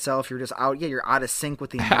reset itself. You're just out. Yeah, you're out of sync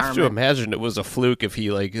with the environment. I have to imagine it was a fluke if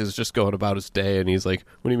he like is just going about his day and he's like,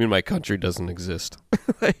 "What do you mean my country doesn't exist?"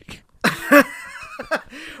 Like,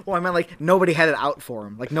 well, I meant like nobody had it out for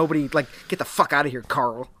him. Like nobody like get the fuck out of here,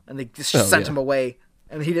 Carl, and they just sent him away,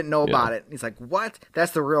 and he didn't know about it. He's like, "What?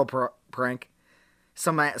 That's the real prank."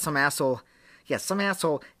 Some asshole. Yeah, some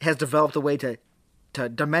asshole has developed a way to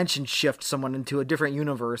dimension shift someone into a different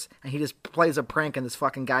universe, and he just plays a prank on this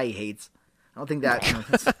fucking guy he hates. I don't think that...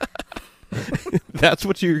 That's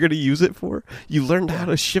what you're going to use it for? You learned how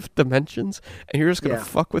to shift dimensions, and you're just going to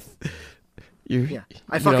fuck with... I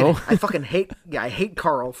hate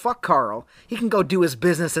Carl. Fuck Carl. He can go do his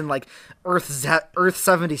business in, like, Earth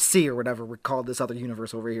 70C or whatever we call this other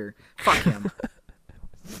universe over here. Fuck him.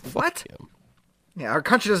 What? Him. Yeah, our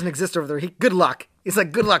country doesn't exist over there. Good luck. He's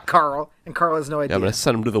like, good luck, Carl. And Carl has no idea. Yeah, I'm going to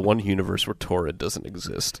send him to the one universe where Taured doesn't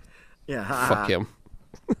exist. Yeah. Fuck him.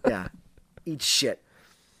 Yeah. Eat shit.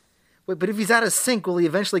 Wait, but if he's out of sync, will he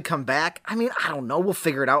eventually come back? I mean, I don't know. We'll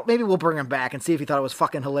figure it out. Maybe we'll bring him back and see if he thought it was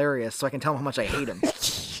fucking hilarious so I can tell him how much I hate him.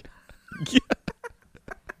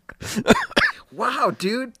 Wow,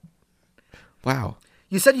 dude. Wow.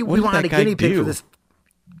 You said we wanted a guinea pig for this.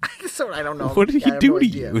 So I don't know. What did he do to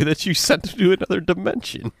you that you sent him to another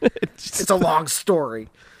dimension? It's a long story.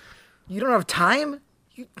 You don't have time?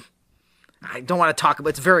 I don't want to talk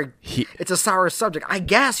about it. It's a sour subject. I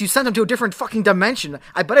guess you sent him to a different fucking dimension.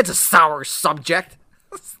 I bet it's a sour subject.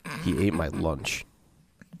 He ate my lunch.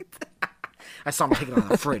 I saw him take it out of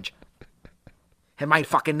the fridge. Had my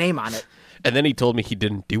fucking name on it. And then he told me he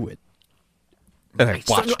didn't do it. And I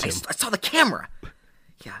watched him. I saw the camera.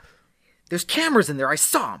 Yeah. There's cameras in there. I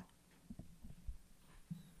saw him.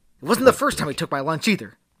 It wasn't the first time he took my lunch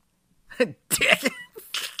either. Dick.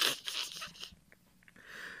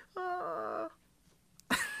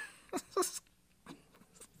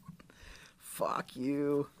 Fuck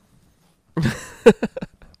you.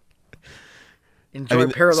 Enjoy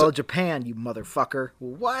Parallel Japan, you motherfucker.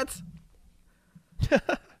 What?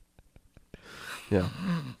 Yeah.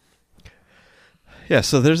 Yeah,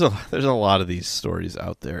 so there's a lot of these stories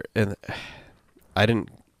out there, and I didn't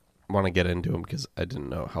want to get into them because I didn't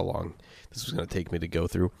know how long this was going to take me to go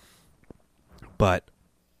through. But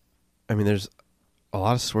I mean, there's a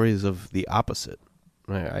lot of stories of the opposite.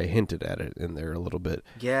 I hinted at it in there a little bit.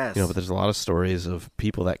 Yes. But there's a lot of stories of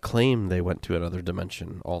people that claim they went to another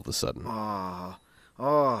dimension all of a sudden. Oh.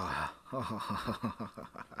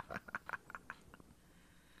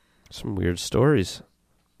 Some weird stories.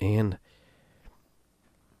 And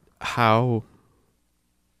how...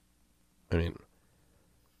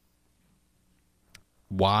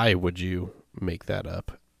 why would you make that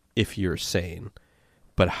up if you're sane?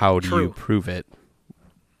 But how do you prove it?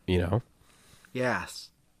 Yes.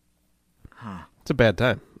 Huh. It's a bad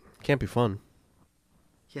time. Can't be fun.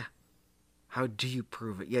 Yeah. How do you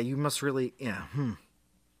prove it? Yeah, you must really... Yeah.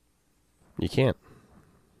 You can't.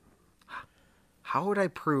 How would I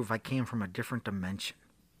prove I came from a different dimension?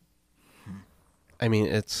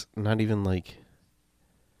 It's not even like...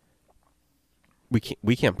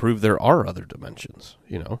 We can't prove there are other dimensions,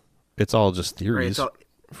 It's all just theories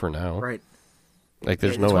for now. Right. Like,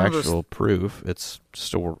 there's no actual proof. It's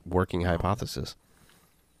just a working hypothesis.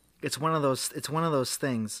 It's one of those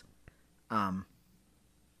things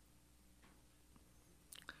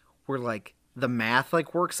where, like, the math,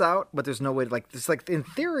 like, works out, but there's no way to, like, it's like, in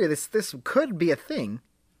theory, this could be a thing.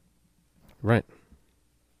 Right.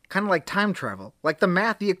 Kind of like time travel. Like, the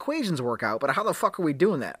math, the equations work out, but how the fuck are we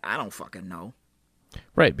doing that? I don't fucking know.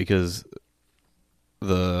 Right, because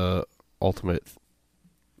the ultimate,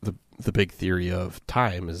 the big theory of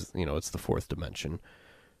time is, it's the fourth dimension.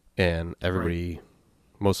 And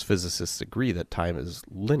most physicists agree that time is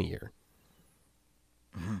linear.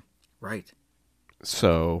 Mm-hmm. Right.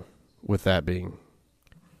 So, with that being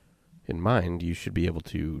in mind, you should be able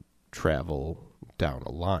to travel down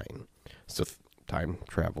a line. So, time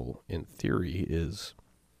travel, in theory, is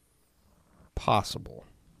possible.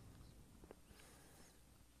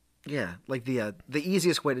 Yeah, like the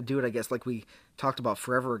easiest way to do it, I guess, like we talked about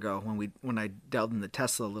forever ago when I delved into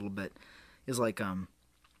Tesla a little bit, is like a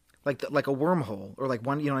wormhole, or like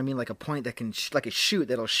one, like a point that can like a chute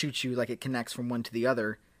that'll shoot you, like it connects from one to the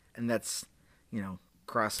other, and that's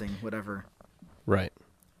crossing whatever. Right.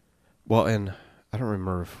 Well, and I don't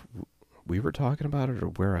remember if we were talking about it or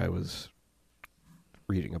where I was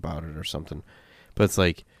reading about it or something, but it's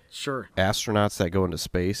like astronauts that go into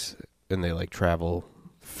space and they like travel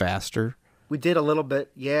faster. We did a little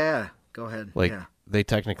bit. Yeah. Go ahead. Like, they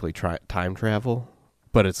technically time travel,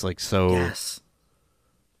 but it's like so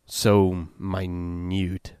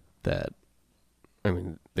minute that,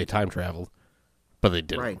 they time traveled, but they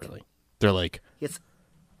didn't really. They're like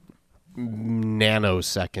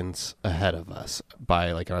nanoseconds ahead of us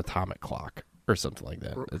by like an atomic clock or something like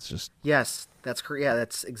that. It's just... Yes, that's correct. Yeah,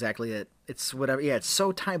 that's exactly it. It's whatever. Yeah, it's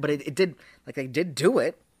so tiny, but it did, like, they did do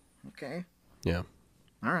it. Okay. Yeah.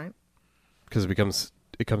 All right. Because it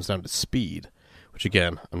comes down to speed, which,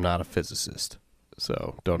 again, I'm not a physicist,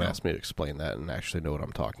 so don't ask me to explain that and actually know what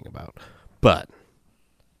I'm talking about. But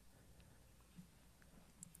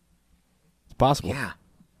it's possible. Yeah.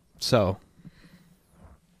 So,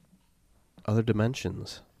 other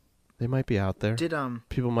dimensions, they might be out there.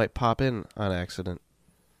 People might pop in on accident.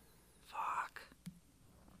 Fuck.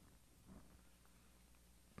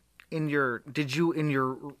 In your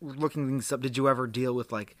looking things up, did you ever deal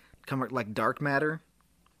with like dark matter?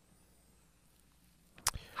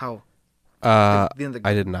 How? I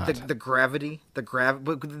did not. The gravity, but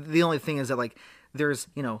the only thing is that, like, there's,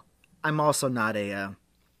 I'm also not a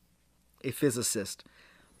physicist,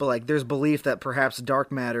 but like there's belief that perhaps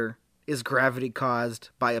dark matter is gravity caused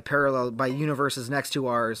by universes next to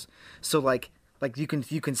ours. So like you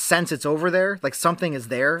can sense it's over there, like something is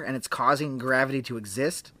there and it's causing gravity to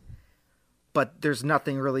exist. But there's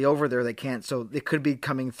nothing really over there that can't. So it could be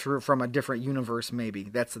coming through from a different universe. Maybe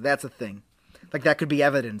that's a thing. Like, that could be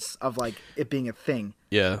evidence of like it being a thing.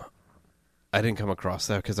 Yeah, I didn't come across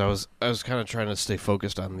that because I was kind of trying to stay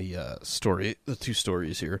focused on the two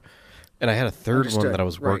stories here, and I had a third one that I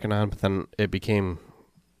was working on, but then it became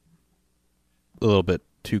a little bit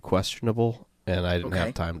too questionable, and I didn't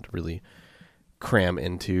have time to really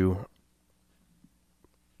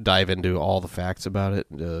dive into all the facts about it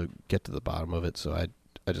to get to the bottom of it. So I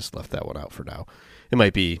just left that one out for now. It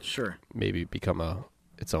might be maybe become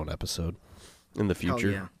its own episode in the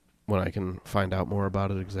future when I can find out more about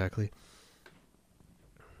it exactly.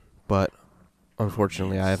 But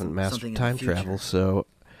unfortunately, I haven't mastered time travel, so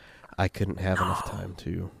I couldn't have enough time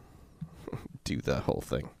to do the whole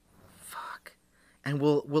thing. Fuck. And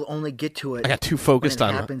we'll only get to it. I got too focused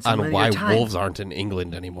on why wolves aren't in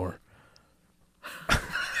England anymore.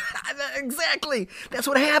 Exactly. That's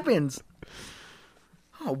what happens.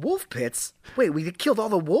 Oh, wolf pits. Wait, we killed all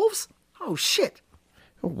the wolves? Oh, shit.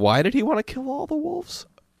 Why did he want to kill all the wolves?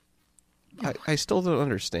 I still don't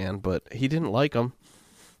understand, but he didn't like them.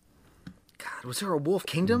 God, was there a wolf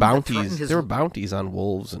kingdom? Bounties. There were bounties on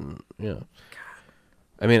wolves, and yeah. God.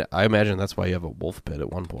 I mean, I imagine that's why you have a wolf pit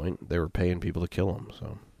at one point. They were paying people to kill them,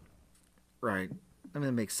 so. Right. I mean,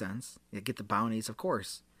 that makes sense. Yeah, get the bounties, of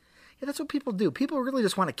course. Yeah, that's what people do. People really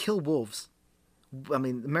just want to kill wolves. I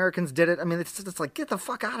mean, Americans did it. I mean, it's like, get the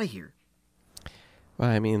fuck out of here. Well,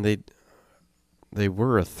 I mean, they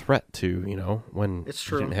were a threat to, when it's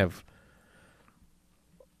true. You didn't have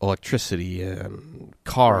electricity and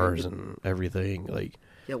cars and everything. Like,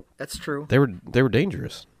 yeah, that's true. They were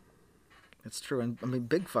dangerous. That's true, and I mean,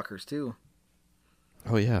 big fuckers too.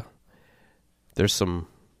 Oh yeah, there's some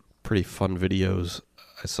pretty fun videos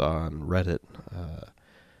I saw on Reddit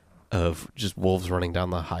of just wolves running down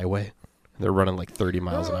the highway. They're running like 30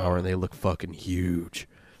 miles an hour, and they look fucking huge.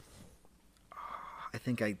 I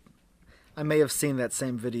think I may have seen that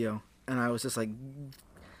same video, and I was just like,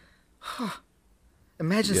 huh.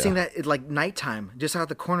 Imagine seeing that at like nighttime, just out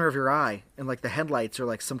the corner of your eye, and like the headlights or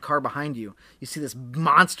like some car behind you. You see this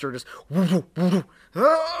monster just.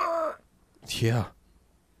 Yeah.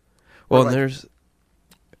 Well, like, and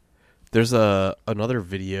there's another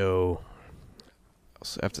video. I'll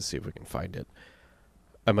have to see if we can find it.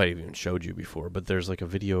 I might have even showed you before, but there's like a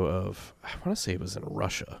video of, I want to say it was in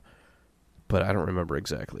Russia, but I don't remember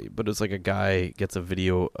exactly. But it's like a guy gets a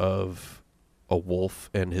video of a wolf,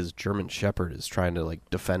 and his German Shepherd is trying to like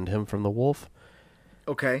defend him from the wolf.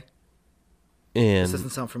 Okay. And this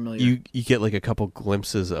doesn't sound familiar. You get like a couple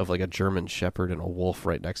glimpses of like a German Shepherd and a wolf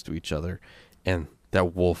right next to each other, and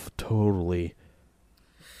that wolf totally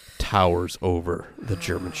towers over the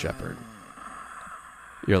German Shepherd.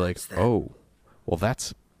 You're like, oh, well,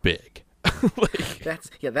 that's big.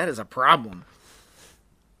 That is a problem.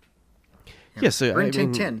 Yeah, so we're in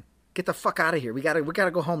Tintin. Get the fuck out of here. We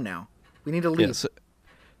gotta go home now. We need to leave. Yeah,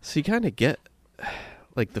 so you kind of get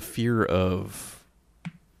like the fear of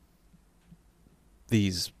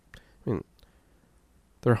these. I mean,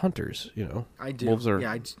 they're hunters, I do. Wolves are.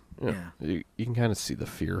 Yeah. You can kind of see the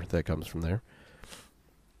fear that comes from there.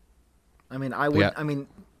 I mean, I would. Yeah. I mean,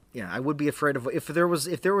 yeah, I would be afraid of if there was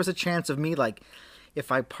a chance of me, like,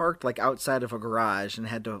 if I parked like outside of a garage and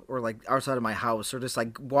had to, or like outside of my house, or just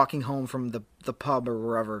like walking home from the pub or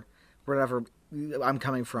wherever I'm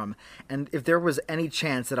coming from, and if there was any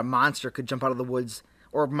chance that a monster could jump out of the woods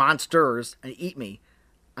or monsters and eat me,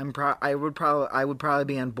 I would probably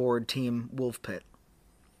be on board Team Woolpit.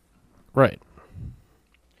 Right.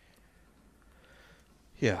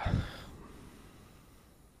 Yeah.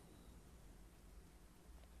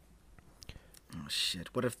 Oh shit!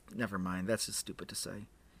 What if? Never mind. That's just stupid to say.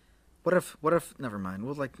 What if? Never mind.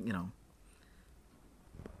 Well, like,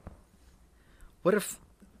 what if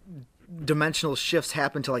dimensional shifts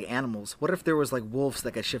happen to like animals? What if there was like wolves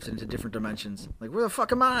that got shifted into different dimensions? Like, where the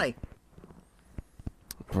fuck am I?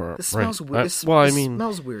 This smells weird. This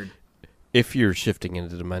smells weird. If you're shifting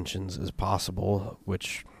into dimensions is possible,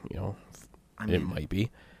 which it might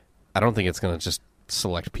be. I don't think it's gonna just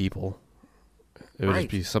select people. It would just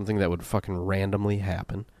be something that would fucking randomly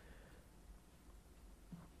happen.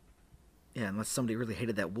 Yeah, unless somebody really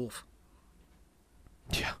hated that wolf.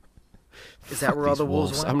 Yeah. Is that where all the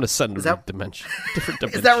wolves went? I'm going to send them to different dimension.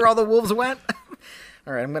 Is that where all the wolves went?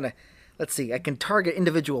 All right, let's see. I can target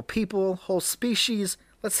individual people, whole species.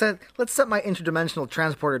 Let's set my interdimensional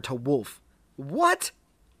transporter to wolf. What?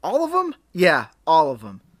 All of them? Yeah, all of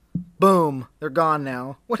them. Boom. They're gone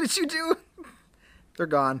now. What did you do? They're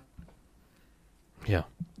gone. Yeah.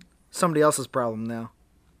 Somebody else's problem now.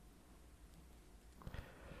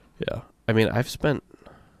 Yeah. I mean, I spent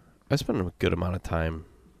a good amount of time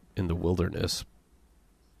in the wilderness,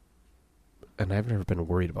 and I've never been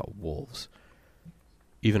worried about wolves.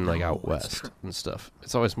 Even like out west and stuff.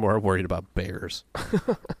 It's always more worried about bears.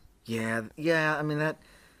 Yeah, I mean that.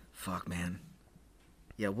 Fuck, man.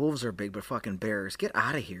 Yeah, wolves are big, but fucking bears. Get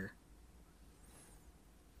out of here.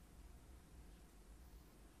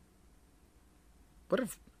 What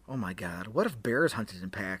if? Oh my God! What if bears hunted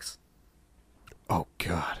in packs? Oh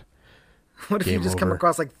God! What if you just come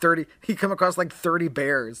across like 30? You come across like 30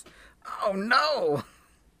 bears. Oh no!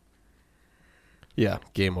 Yeah,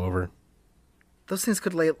 game over. Those things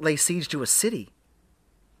could lay siege to a city.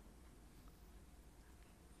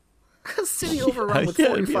 A city overrun with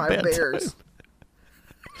 45 bears.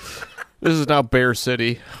 This is now Bear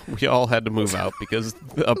City. We all had to move out because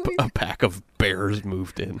a pack of bears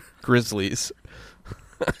moved in. Grizzlies.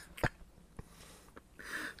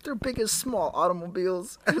 They're big as small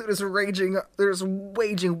automobiles, and there's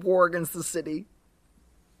waging war against the city.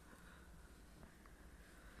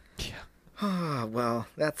 Yeah. Well,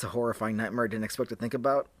 that's a horrifying nightmare I didn't expect to think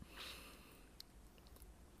about.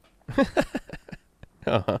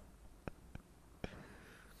 Uh-huh.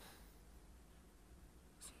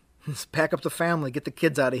 Just pack up the family, get the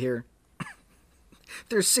kids out of here.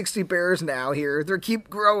 There's 60 bears now here. They keep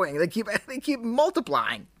growing. They keep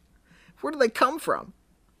multiplying. Where do they come from?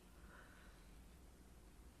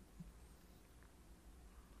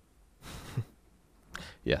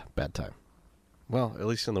 Yeah, bad time. Well, at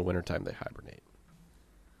least in the wintertime they hibernate.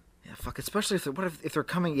 Yeah, fuck. Especially if they're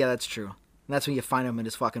coming. Yeah, that's true. And that's when you find them and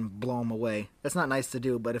just fucking blow them away. That's not nice to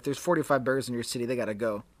do. But if there's 45 bears in your city, they gotta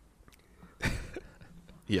go.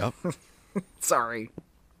 Yep. Sorry.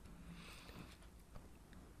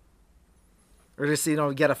 Or just,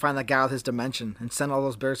 you gotta find that guy with his dimension and send all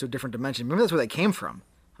those bears to a different dimension. Maybe that's where they came from.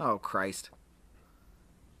 Oh, Christ.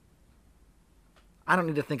 I don't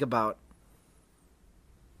need to think about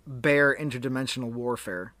bear interdimensional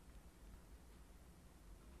warfare.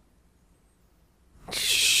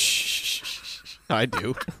 I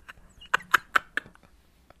do.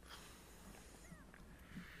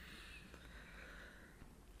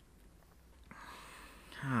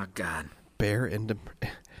 Oh, God. Bear into...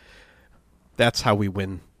 That's how we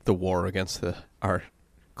win the war against our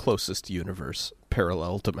closest universe,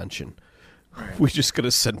 parallel dimension. Right. We're just going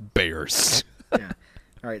to send bears. Yeah.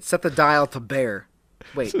 All right, set the dial to bear.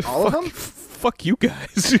 Wait, all of them? Fuck you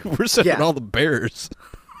guys. We're sending all the bears.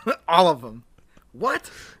 All of them.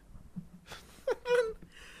 What?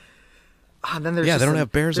 And then there's they don't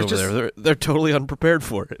have bears over there. They're totally unprepared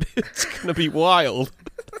for it. It's going to be wild.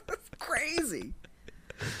 That's crazy.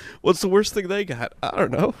 What's the worst thing they got? I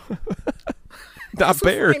don't know. Not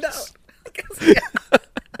bears. Find out.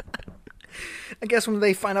 I guess when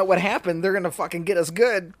they find out what happened, they're going to fucking get us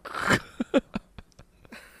good.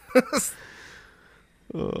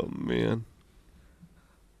 Oh, man.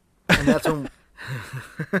 And that's when...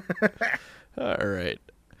 All right.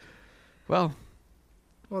 Well,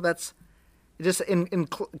 that's... Just in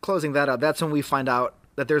closing that up, that's when we find out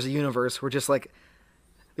that there's a universe where just like...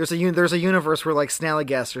 There's a universe where like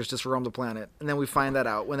snallygasters just roam the planet, and then we find that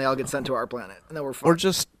out when they all get sent to our planet, and then we're fine. Or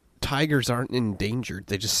just tigers aren't endangered;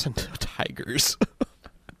 they just send tigers.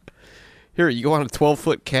 Here, you go on a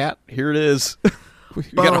 12-foot cat. Here it is. We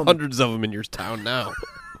got hundreds of them in your town now.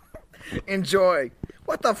 Enjoy.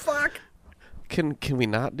 What the fuck? Can we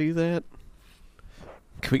not do that?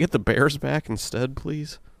 Can we get the bears back instead,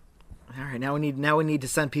 please? All right, now we need to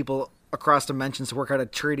send people across dimensions to work out a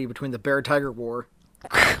treaty between the bear-tiger war.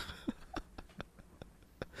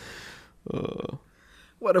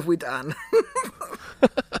 What have we done?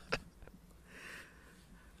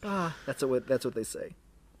 That's what they say.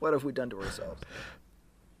 What have we done to ourselves?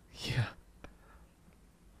 Yeah.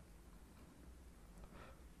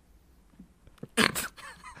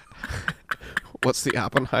 What's the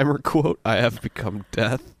Oppenheimer quote? I have become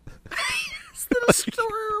death. It's the destroyer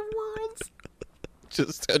of worlds.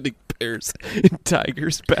 Just sending bears and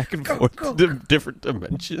tigers back and forth to different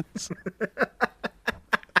dimensions.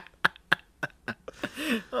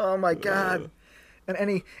 Oh my God.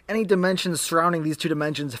 And any dimensions surrounding these two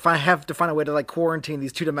dimensions, if I have to find a way to like quarantine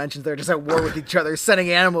these two dimensions, they're just at war with each other, sending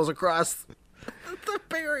animals across the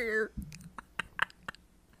barrier.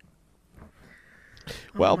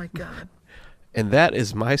 Well, oh my God. And that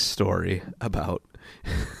is my story about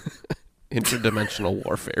interdimensional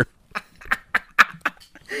warfare.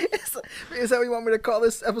 Is that what you want me to call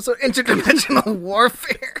this episode? Interdimensional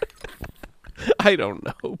warfare? I don't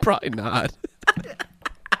know. Probably not.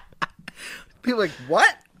 People are like,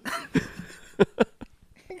 what?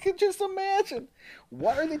 I can just imagine.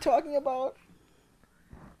 What are they talking about?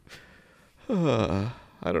 I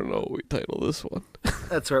don't know what we title this one.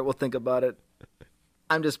 That's right. We'll think about it.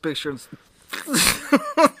 I'm just picturing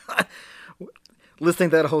listening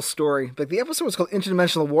to that whole story. Like, the episode was called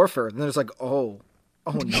Interdimensional Warfare. And then it's like, oh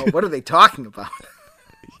no, what are they talking about?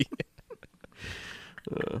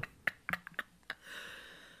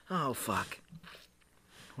 Oh, fuck.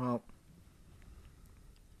 Well,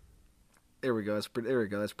 there we go. That's pretty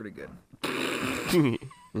good.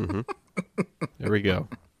 Mm-hmm. There we go.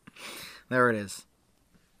 There it is.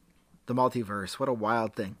 The multiverse. What a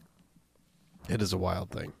wild thing. It is a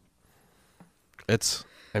wild thing. It's,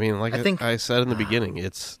 I mean, like I said in the beginning,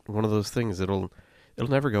 it's one of those things it'll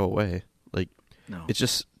never go away. Like, no. It's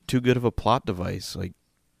just too good of a plot device, like,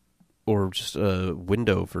 or just a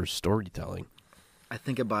window for storytelling. I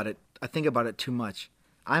think about it too much.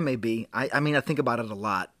 I mean, I think about it a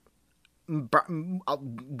lot.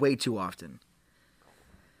 Way too often.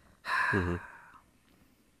 Mm-hmm.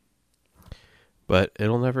 But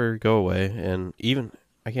it'll never go away, and even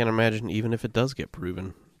I can't imagine, even if it does get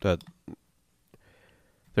proven that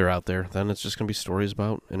they're out there, then it's just going to be stories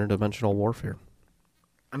about interdimensional warfare.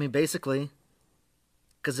 I mean, basically,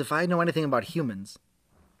 because if I know anything about humans,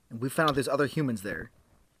 and we found out there's other humans there,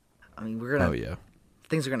 I mean, we're gonna. Oh yeah.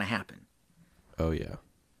 Things are gonna happen. Oh yeah.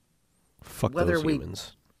 Fuck Whether those we-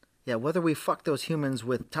 humans. Yeah, whether we fuck those humans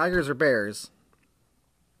with tigers or bears,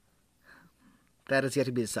 that is yet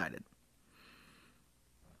to be decided.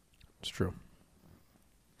 It's true.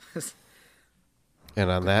 And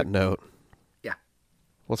on that note, Yeah.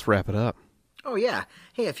 let's wrap it up. Oh, yeah.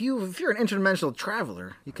 Hey, if you're an interdimensional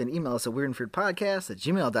traveler, you can email us at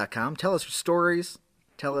weirdandfearedpodcast@gmail.com. Tell us your stories.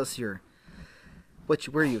 Tell us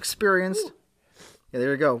where you experienced. Yeah,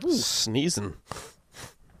 there you go. Ooh. Sneezing.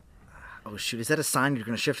 Oh, shoot. Is that a sign you're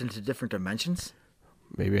going to shift into different dimensions?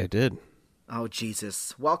 Maybe I did. Oh,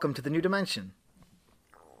 Jesus. Welcome to the new dimension.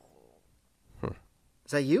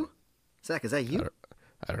 Is that you? Zach, is that you?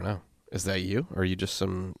 I don't know. Is that you? Or are you just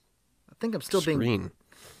some I think I'm still screen?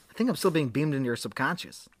 I think I'm still being beamed into your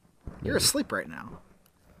subconscious. You're asleep right now.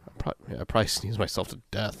 I probably sneezed myself to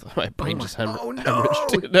death. My brain just Oh, no.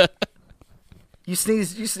 hemorrhaged. You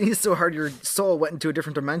sneezed so hard your soul went into a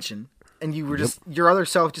different dimension, and you were your other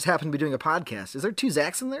self just happened to be doing a podcast. Is there two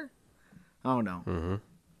Zachs in there? Oh no. Mm-hmm.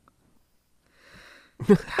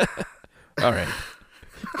 All right.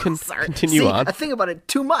 Sorry. Continue on. I think about it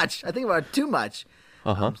too much.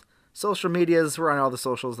 Uh-huh. Social medias, we're on all the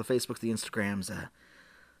socials, the Facebooks, the Instagrams.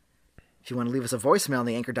 If you want to leave us a voicemail on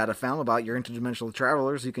the anchor.fm about your interdimensional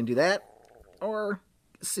travelers, you can do that. Or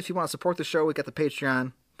if you want to support the show, we got the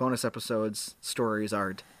Patreon, bonus episodes, stories,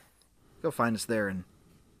 art. Go find us there and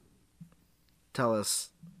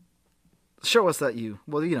show us that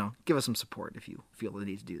give us some support if you feel the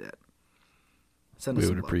need to do that. We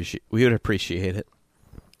would appreciate it.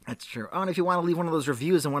 That's true. Oh, and if you want to leave one of those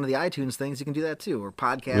reviews in one of the iTunes things, you can do that too. Or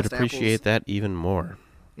podcast. We'd appreciate Apples. that even more.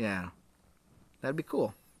 Yeah. That'd be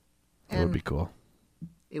cool. It would be cool.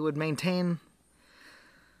 It would maintain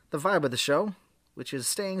the vibe of the show, which is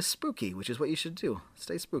staying spooky, which is what you should do.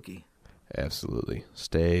 Stay spooky. Absolutely.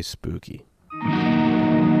 Stay spooky.